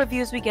more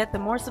reviews we get, the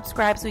more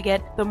subscribes we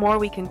get, the more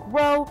we can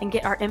grow and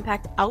get our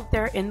impact out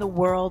there in the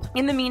world.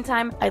 In the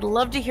meantime, I'd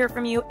love to hear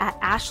from you at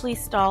Ashley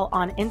Stahl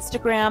on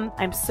Instagram.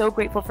 I'm so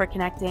grateful for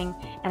connecting,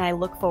 and I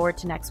look forward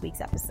to next week's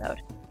episode.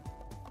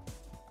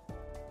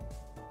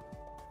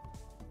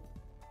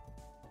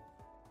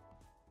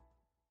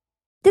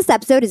 This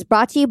episode is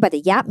brought to you by the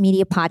Yap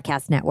Media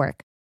Podcast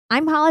Network.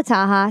 I'm Hala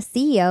Taha,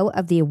 CEO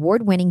of the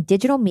award-winning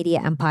digital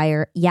media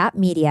empire, Yap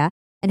Media,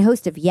 and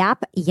host of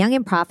Yap Young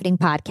and Profiting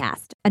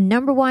Podcast, a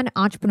 #1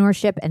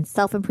 entrepreneurship and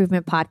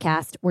self-improvement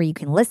podcast where you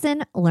can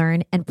listen,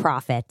 learn, and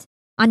profit.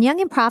 On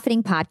Young and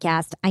Profiting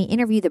Podcast, I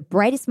interview the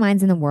brightest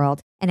minds in the world,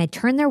 and I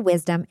turn their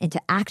wisdom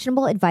into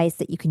actionable advice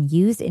that you can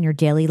use in your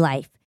daily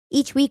life.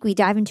 Each week, we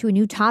dive into a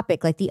new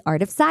topic like the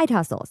art of side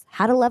hustles,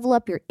 how to level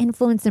up your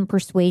influence and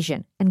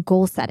persuasion, and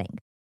goal setting.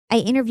 I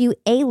interview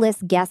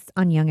A-list guests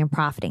on Young and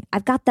Profiting.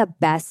 I've got the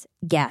best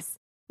guests,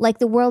 like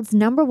the world's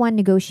 #1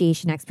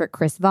 negotiation expert,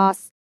 Chris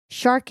Voss,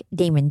 Shark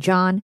Damon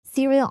John,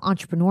 serial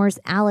entrepreneurs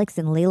Alex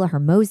and Layla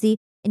Hermosi,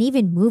 and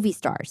even movie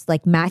stars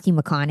like Matthew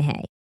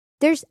McConaughey.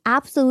 There's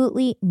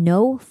absolutely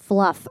no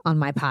fluff on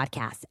my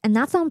podcast, and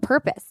that's on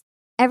purpose.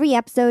 Every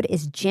episode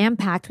is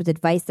jam-packed with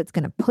advice that's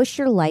going to push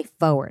your life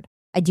forward.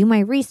 I do my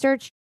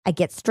research, I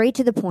get straight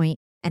to the point,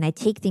 and I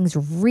take things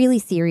really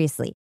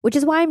seriously, which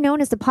is why I'm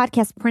known as the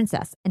podcast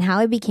princess and how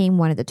I became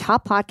one of the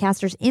top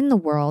podcasters in the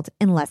world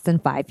in less than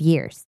 5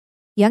 years.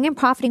 Young and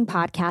Profiting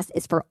Podcast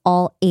is for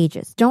all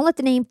ages. Don't let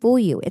the name fool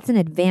you. It's an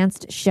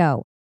advanced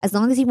show. As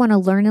long as you want to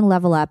learn and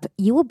level up,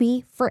 you will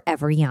be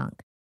forever young.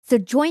 So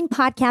join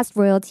podcast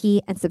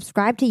royalty and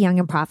subscribe to Young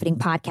and Profiting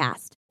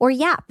Podcast, or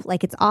Yap,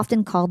 like it's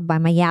often called by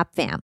my Yap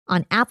fam,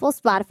 on Apple,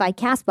 Spotify,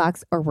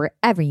 CastBox, or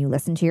wherever you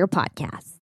listen to your podcasts.